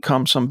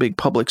become some big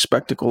public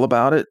spectacle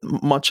about it.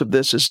 Much of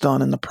this is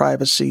done in the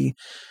privacy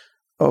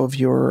of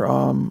your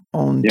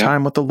own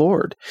time with the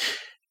Lord,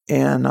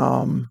 and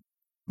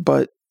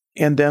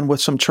then with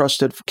some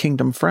trusted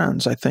kingdom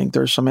friends. I think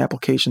there's some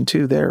application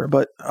too there.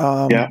 But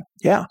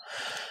yeah.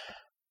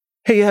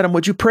 Hey, Adam,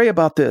 would you pray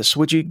about this?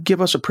 Would you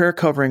give us a prayer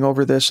covering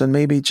over this, and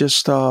maybe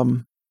just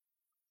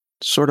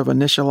sort of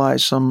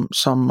initialize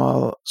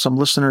some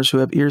listeners who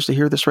have ears to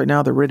hear this right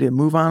now? They're ready to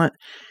move on it.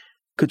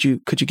 Could you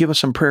give us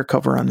some prayer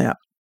cover on that?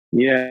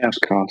 Yeah, of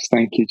course.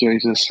 Thank you,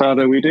 Jesus.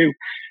 Father, we do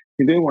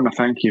want to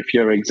thank you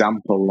for your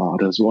example,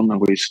 Lord, as one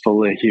who is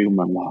fully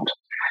human, Lord.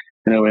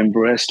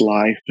 Embrace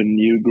life and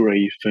new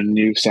grief and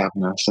new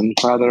sadness. And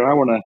Father, I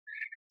want to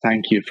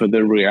thank you for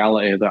the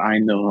reality that I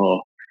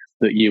know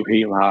that you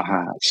heal our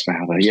hearts,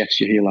 Father. Yes,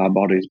 you heal our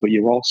bodies, but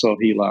you also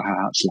heal our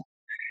hearts, Lord.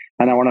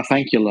 And I want to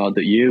thank you, Lord,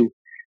 that you,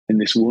 in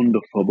this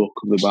wonderful book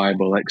of the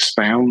Bible,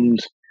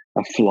 expound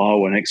a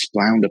flow and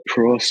expound a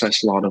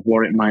process, Lord, of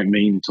what it might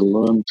mean to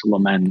learn to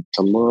lament,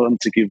 to learn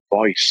to give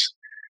voice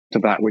to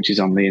that which is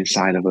on the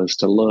inside of us,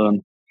 to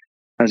learn,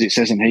 as it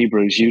says in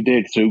Hebrews, you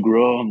did through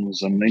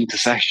groans and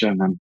intercession.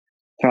 And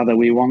Father,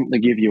 we want to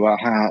give you our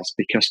hearts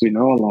because we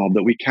know, Lord,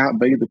 that we can't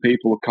be the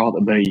people we're called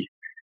to be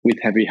with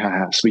heavy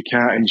hearts. We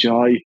can't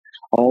enjoy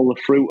all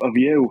the fruit of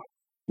you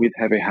with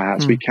heavy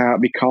hearts. We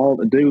can't be called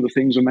to do the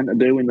things we're meant to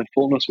do in the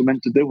fullness we're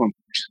meant to do them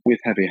with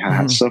heavy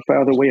hearts. So,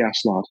 Father, we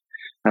ask, Lord,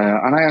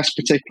 and I ask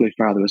particularly,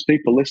 Father, as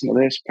people listen to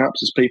this,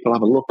 perhaps as people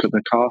have a look at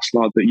the course,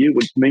 Lord, that you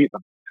would meet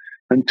them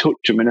and touch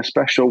them in a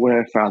special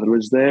way, Father,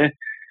 as they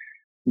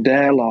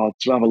dare, Lord,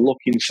 to have a look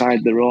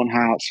inside their own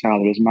hearts,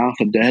 Father, as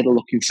Martha dared to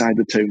look inside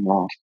the tomb,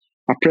 Lord.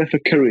 I pray for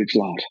courage,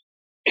 Lord,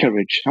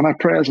 courage. And I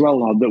pray as well,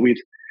 Lord, that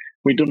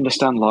we'd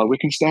understand, Lord, we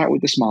can start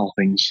with the small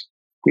things.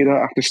 We don't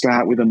have to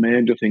start with the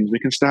major things. We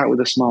can start with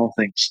the small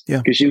things.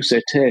 Because you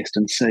say, taste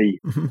and see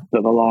that the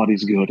Lord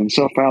is good. And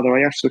so, Father,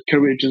 I ask for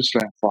courage and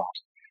strength, Lord,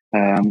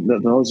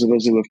 that those of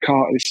us who have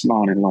caught this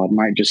morning, Lord,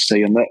 might just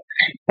see, and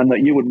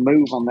that you would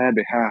move on their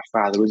behalf,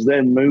 Father, as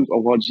they move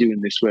towards you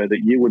in this way,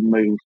 that you would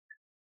move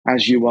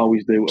as you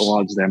always do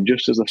towards them,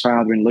 just as the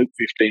Father in Luke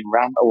 15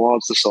 ran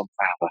towards the Son,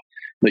 Father,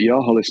 that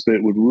your Holy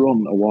Spirit would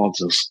run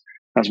towards us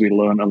as we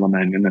learn to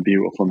lament in the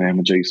beautiful name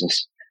of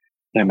Jesus.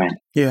 Amen.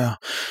 Yeah,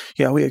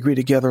 we agree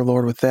together,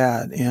 Lord, with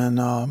that.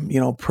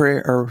 And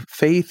prayer or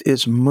faith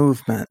is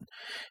movement.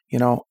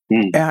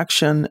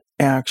 Action,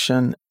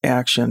 action,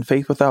 action.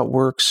 Faith without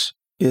works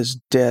is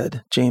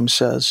dead, James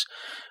says.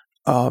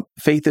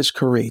 Faith is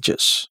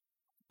courageous,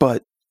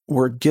 but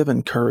we're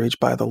given courage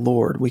by the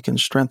Lord. We can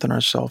strengthen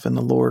ourselves in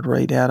the Lord,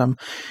 right, Adam?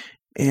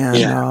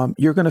 And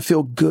you're going to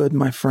feel good,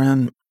 my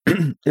friend.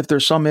 If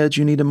there's some edge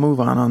you need to move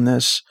on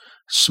this,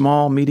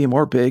 small, medium,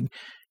 or big,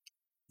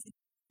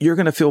 you're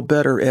going to feel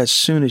better as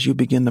soon as you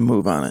begin to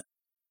move on it,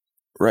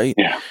 right?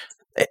 Yeah,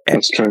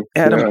 that's true.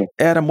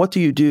 Adam, what do?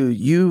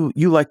 You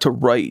like to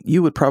write.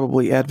 You would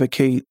probably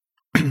advocate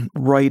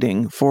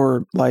writing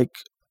for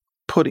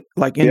putting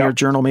in your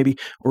journal maybe,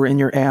 or in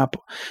your app,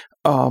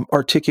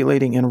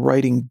 articulating and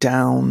writing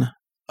down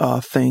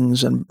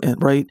things and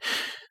right.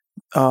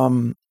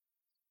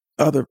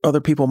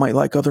 Other people might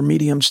like other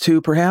mediums too,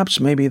 perhaps.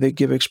 Maybe they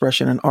give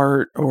expression in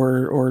art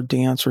or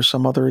dance or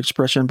some other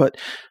expression. But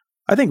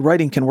I think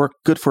writing can work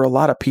good for a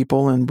lot of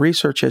people, and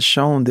research has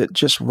shown that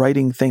just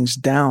writing things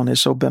down is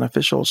so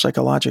beneficial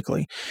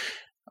psychologically.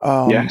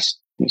 Yes,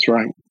 that's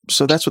right.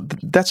 So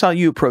that's how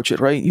you approach it,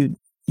 right?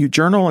 You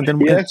journal and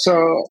then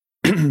So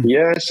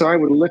I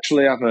would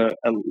literally have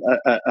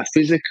a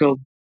physical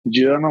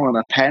journal and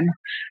a pen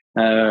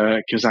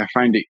because I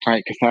find it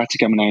quite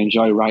cathartic. I mean, I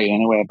enjoy writing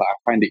anyway, but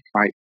I find it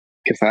quite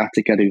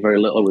cathartic. I do very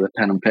little with a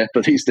pen and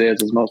paper these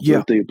days, as most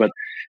people do. But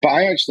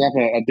I actually have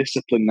a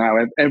discipline now.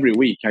 Every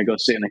week I go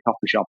sit in a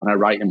coffee shop and I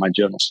write in my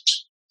journal.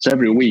 So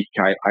every week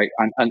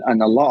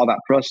and a lot of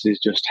that process is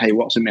just, hey,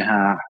 what's in my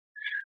heart?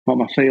 What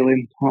am I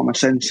feeling? What am I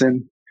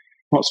sensing?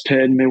 What's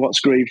pained me? What's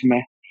grieved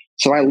me?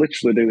 So I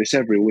literally do this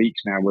every week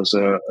now as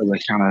a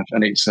kind of,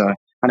 and it's and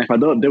if I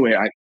don't do it,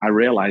 I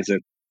realize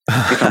it.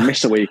 If I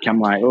miss a week, I'm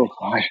like, oh,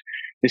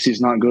 this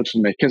is not good for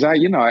me. Because I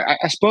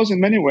suppose in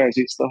many ways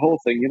it's the whole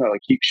thing,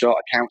 keep short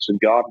accounts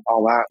with God and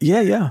all that.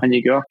 Yeah. And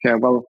you go, okay,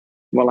 well,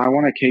 I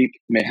want to keep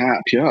my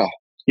heart pure.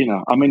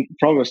 I mean,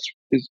 Proverbs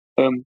is,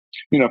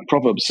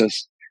 Proverbs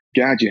says,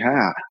 guard your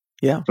heart.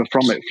 Yeah. For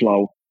from it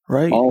flow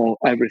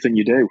everything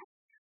you do.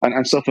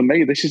 And so for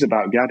me, this is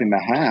about guarding my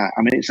heart.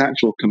 I mean, it's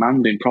actual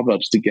command in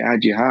Proverbs to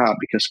guard your heart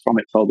because from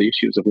it flow the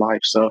issues of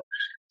life.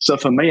 So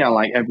for me, I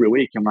like every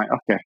week, I'm like,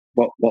 okay,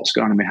 what's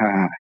going on in my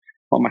heart?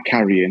 What am I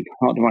carrying?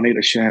 What do I need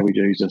to share with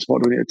Jesus?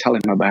 What do I need to tell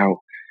him about?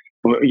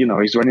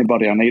 Is there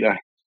anybody I need to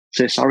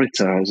say sorry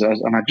to?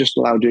 And I just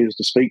allow Jesus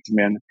to speak to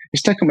me. And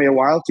it's taken me a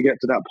while to get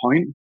to that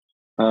point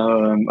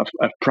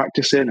of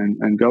practicing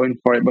and going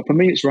for it. But for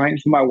me, it's writing.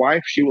 For my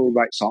wife, she will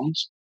write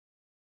songs.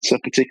 So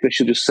particularly,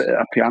 she'll just sit at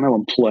a piano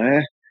and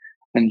play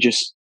and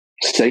just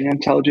sing and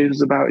tell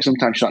Jesus about it.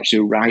 Sometimes she'll actually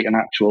write an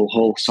actual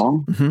whole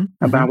song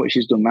about it.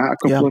 She's done that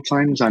a couple of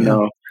times. I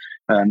know,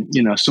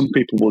 some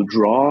people will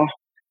draw.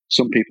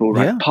 Some people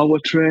write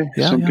poetry.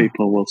 Some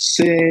people will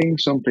sing.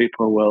 Some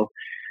people will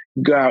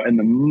go out in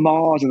the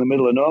moors in the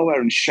middle of nowhere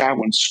and shout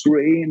and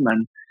scream.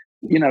 And,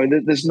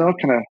 there's no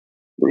kind of,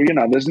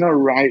 there's no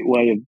right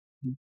way of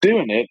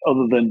doing it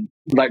other than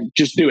like,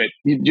 just do it.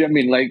 Do you know what I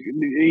mean? Like,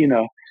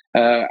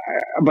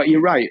 but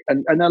you're right.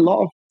 And a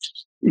lot of,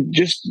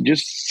 just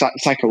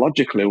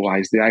psychologically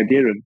wise, the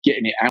idea of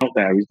getting it out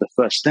there is the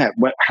first step.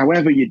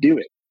 However you do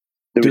it,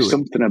 there is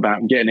something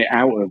about getting it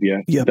out of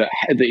you that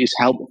is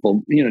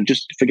helpful.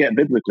 Just forget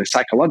biblically,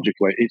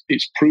 psychologically,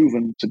 it's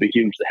proven to be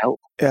hugely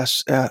helpful.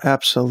 Yes,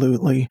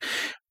 absolutely.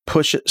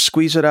 Push it,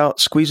 squeeze it out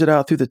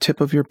through the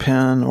tip of your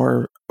pen,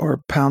 or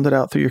pound it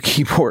out through your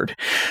keyboard.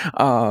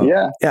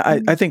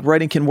 I think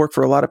writing can work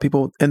for a lot of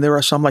people, and there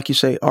are some, like you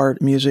say, art,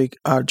 music,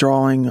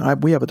 drawing.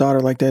 We have a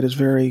daughter like that, is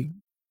very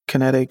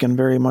kinetic and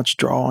very much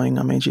drawing.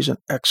 I mean, she's an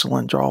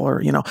excellent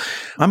drawer.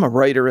 I'm a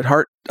writer at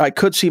heart. I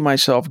could see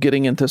myself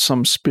getting into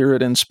some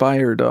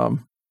spirit-inspired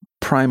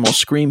primal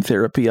scream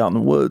therapy out in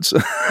the woods.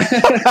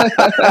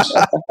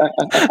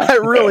 I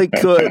really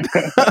could.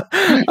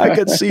 I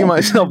could see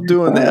myself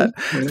doing that.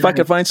 If I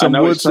could find some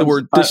woods that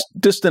were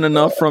distant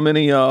enough from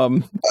any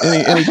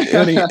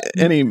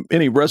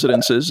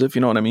residences, if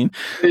you know what I mean.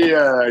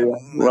 Yeah.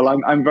 Well,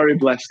 I'm very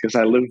blessed because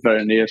I live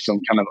very near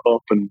some kind of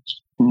open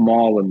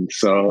moorland,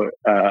 so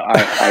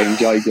I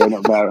enjoy going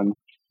up there. And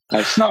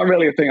it's not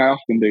really a thing I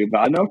often do, but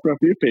I know for a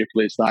few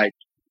people it's like,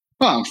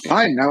 oh, I'm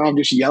fine now. I've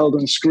just yelled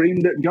and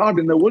screamed at God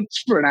in the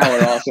woods for an hour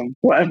or something,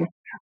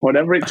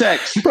 whatever it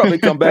takes. Probably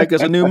come back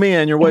as a new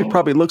man. Your wife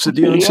probably looks at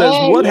you and says,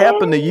 "What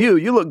happened to you?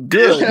 You look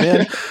good,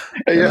 man."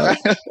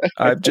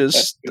 I've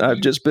just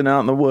been out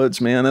in the woods,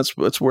 man.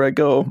 That's where I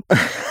go.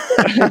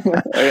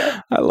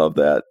 I love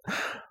that.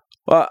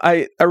 Well,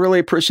 I really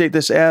appreciate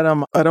this,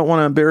 Adam. I don't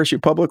want to embarrass you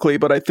publicly,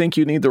 but I think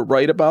you need to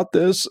write about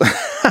this.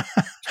 I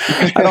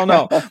don't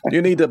know.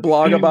 You need to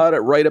blog about it,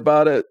 write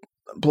about it,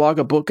 blog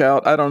a book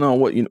out. I don't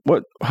know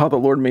how the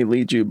Lord may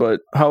lead you,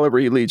 but however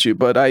He leads you.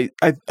 But I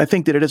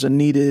think that it is a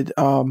needed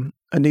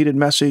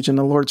message, and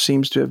the Lord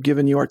seems to have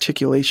given you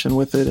articulation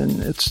with it,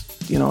 and it's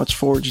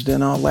forged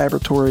in a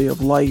laboratory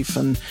of life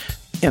and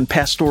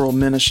pastoral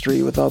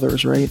ministry with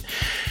others, right?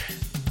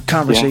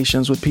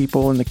 Conversations with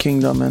people in the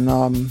kingdom, and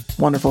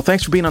wonderful.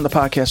 Thanks for being on the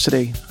podcast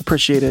today.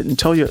 Appreciate it. And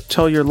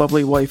tell your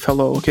lovely wife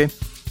hello, okay?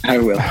 I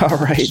will. All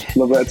right.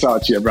 Love to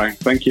talk to you, Brian.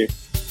 Thank you.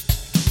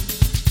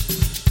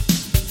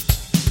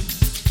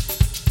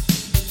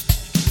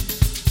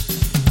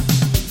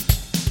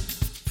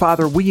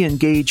 Father, we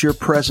engage your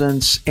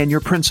presence and your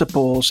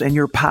principles and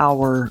your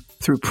power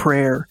through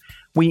prayer.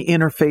 We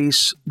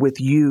interface with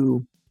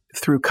you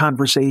through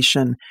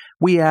conversation.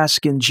 We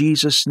ask in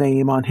Jesus'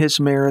 name, on His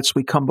merits,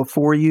 we come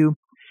before you,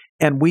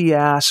 and we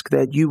ask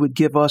that you would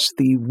give us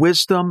the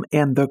wisdom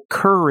and the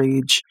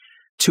courage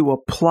to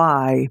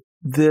apply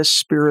this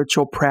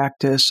spiritual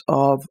practice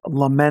of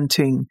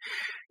lamenting,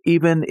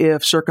 even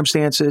if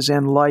circumstances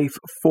and life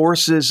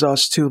forces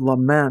us to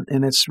lament,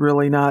 and it's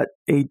really not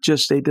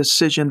just a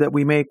decision that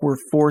we make, we're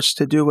forced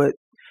to do it.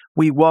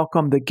 We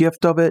welcome the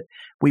gift of it.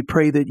 We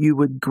pray that you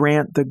would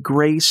grant the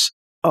grace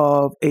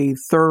of a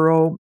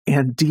thorough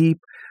and deep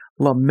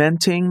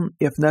lamenting,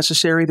 if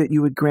necessary, that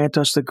you would grant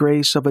us the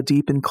grace of a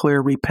deep and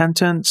clear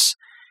repentance.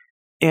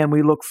 And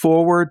we look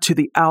forward to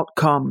the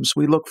outcomes.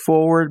 We look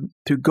forward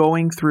to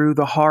going through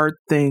the hard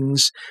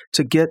things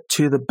to get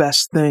to the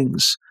best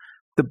things.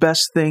 The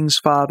best things,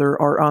 Father,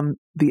 are on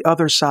the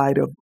other side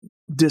of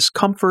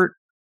discomfort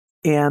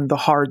and the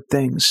hard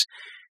things.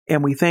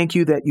 And we thank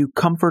you that you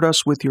comfort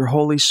us with your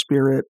Holy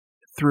Spirit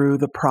through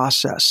the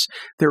process.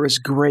 There is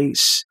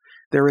grace.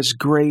 There is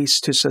grace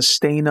to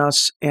sustain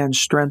us and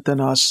strengthen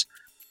us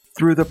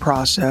through the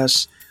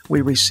process.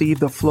 We receive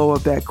the flow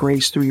of that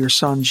grace through your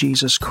Son,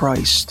 Jesus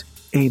Christ.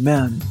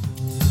 Amen.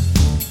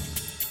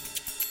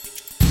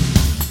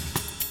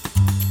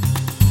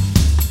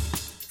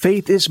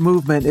 Faith is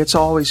movement. It's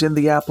always in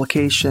the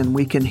application.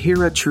 We can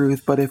hear a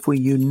truth, but if we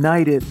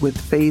unite it with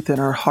faith in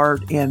our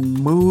heart and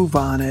move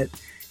on it,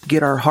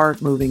 get our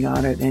heart moving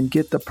on it, and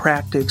get the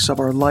practice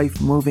of our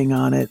life moving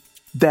on it,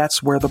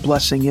 that's where the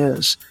blessing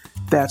is.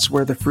 That's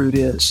where the fruit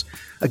is.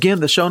 Again,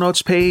 the show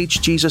notes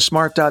page,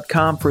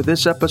 JesusSmart.com for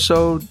this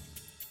episode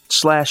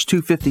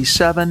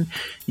 /257.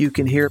 You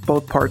can hear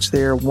both parts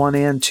there, 1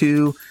 and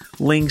 2,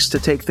 links to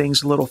take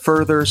things a little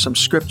further, some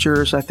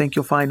scriptures I think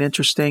you'll find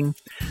interesting.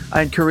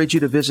 I encourage you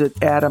to visit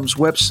Adam's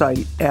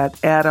website at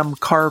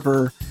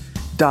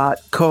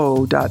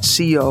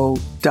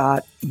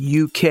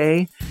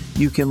adamcarver.co.uk.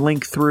 You can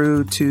link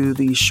through to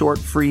the short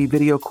free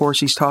video course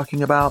he's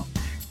talking about,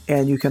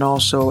 and you can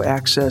also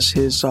access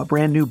his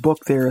brand new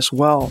book there as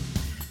well.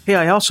 Hey,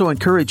 I also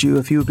encourage you,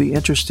 if you would be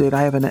interested,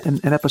 I have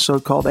an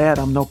episode called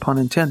Adam, no pun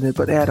intended,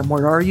 but Adam,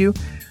 where are you?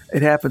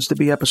 It happens to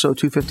be episode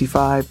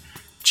 255,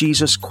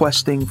 Jesus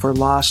questing for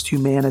lost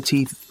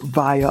humanity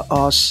via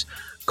us,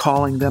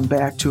 calling them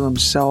back to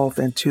himself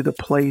and to the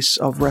place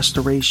of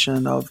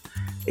restoration of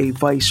a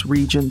vice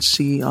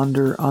regency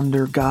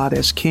under God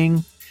as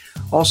King.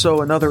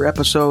 Also, another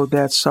episode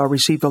that's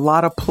received a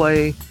lot of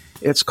play.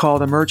 It's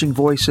called Emerging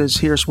Voices.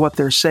 Here's What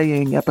They're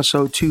Saying,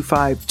 episode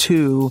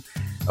 252.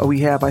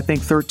 We have, I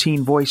think,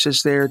 13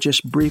 voices there,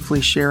 just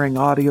briefly sharing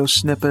audio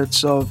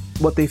snippets of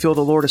what they feel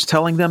the Lord is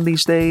telling them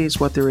these days,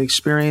 what they're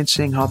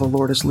experiencing, how the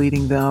Lord is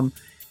leading them.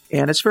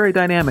 And it's very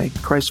dynamic.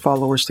 Christ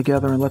followers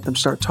together and let them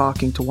start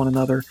talking to one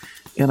another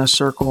in a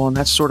circle. And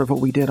that's sort of what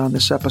we did on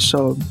this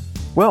episode.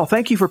 Well,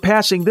 thank you for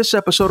passing this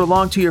episode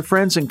along to your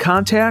friends and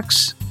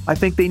contacts. I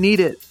think they need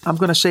it. I'm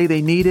going to say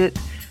they need it.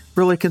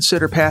 Really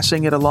consider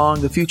passing it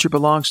along. The future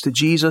belongs to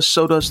Jesus.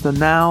 So does the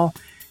now.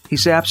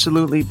 He's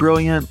absolutely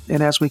brilliant.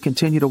 And as we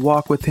continue to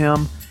walk with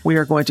him, we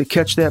are going to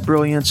catch that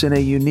brilliance in a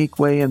unique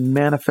way and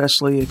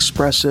manifestly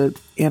express it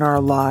in our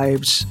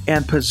lives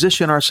and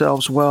position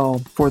ourselves well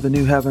for the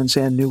new heavens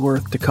and new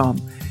earth to come.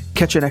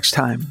 Catch you next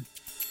time.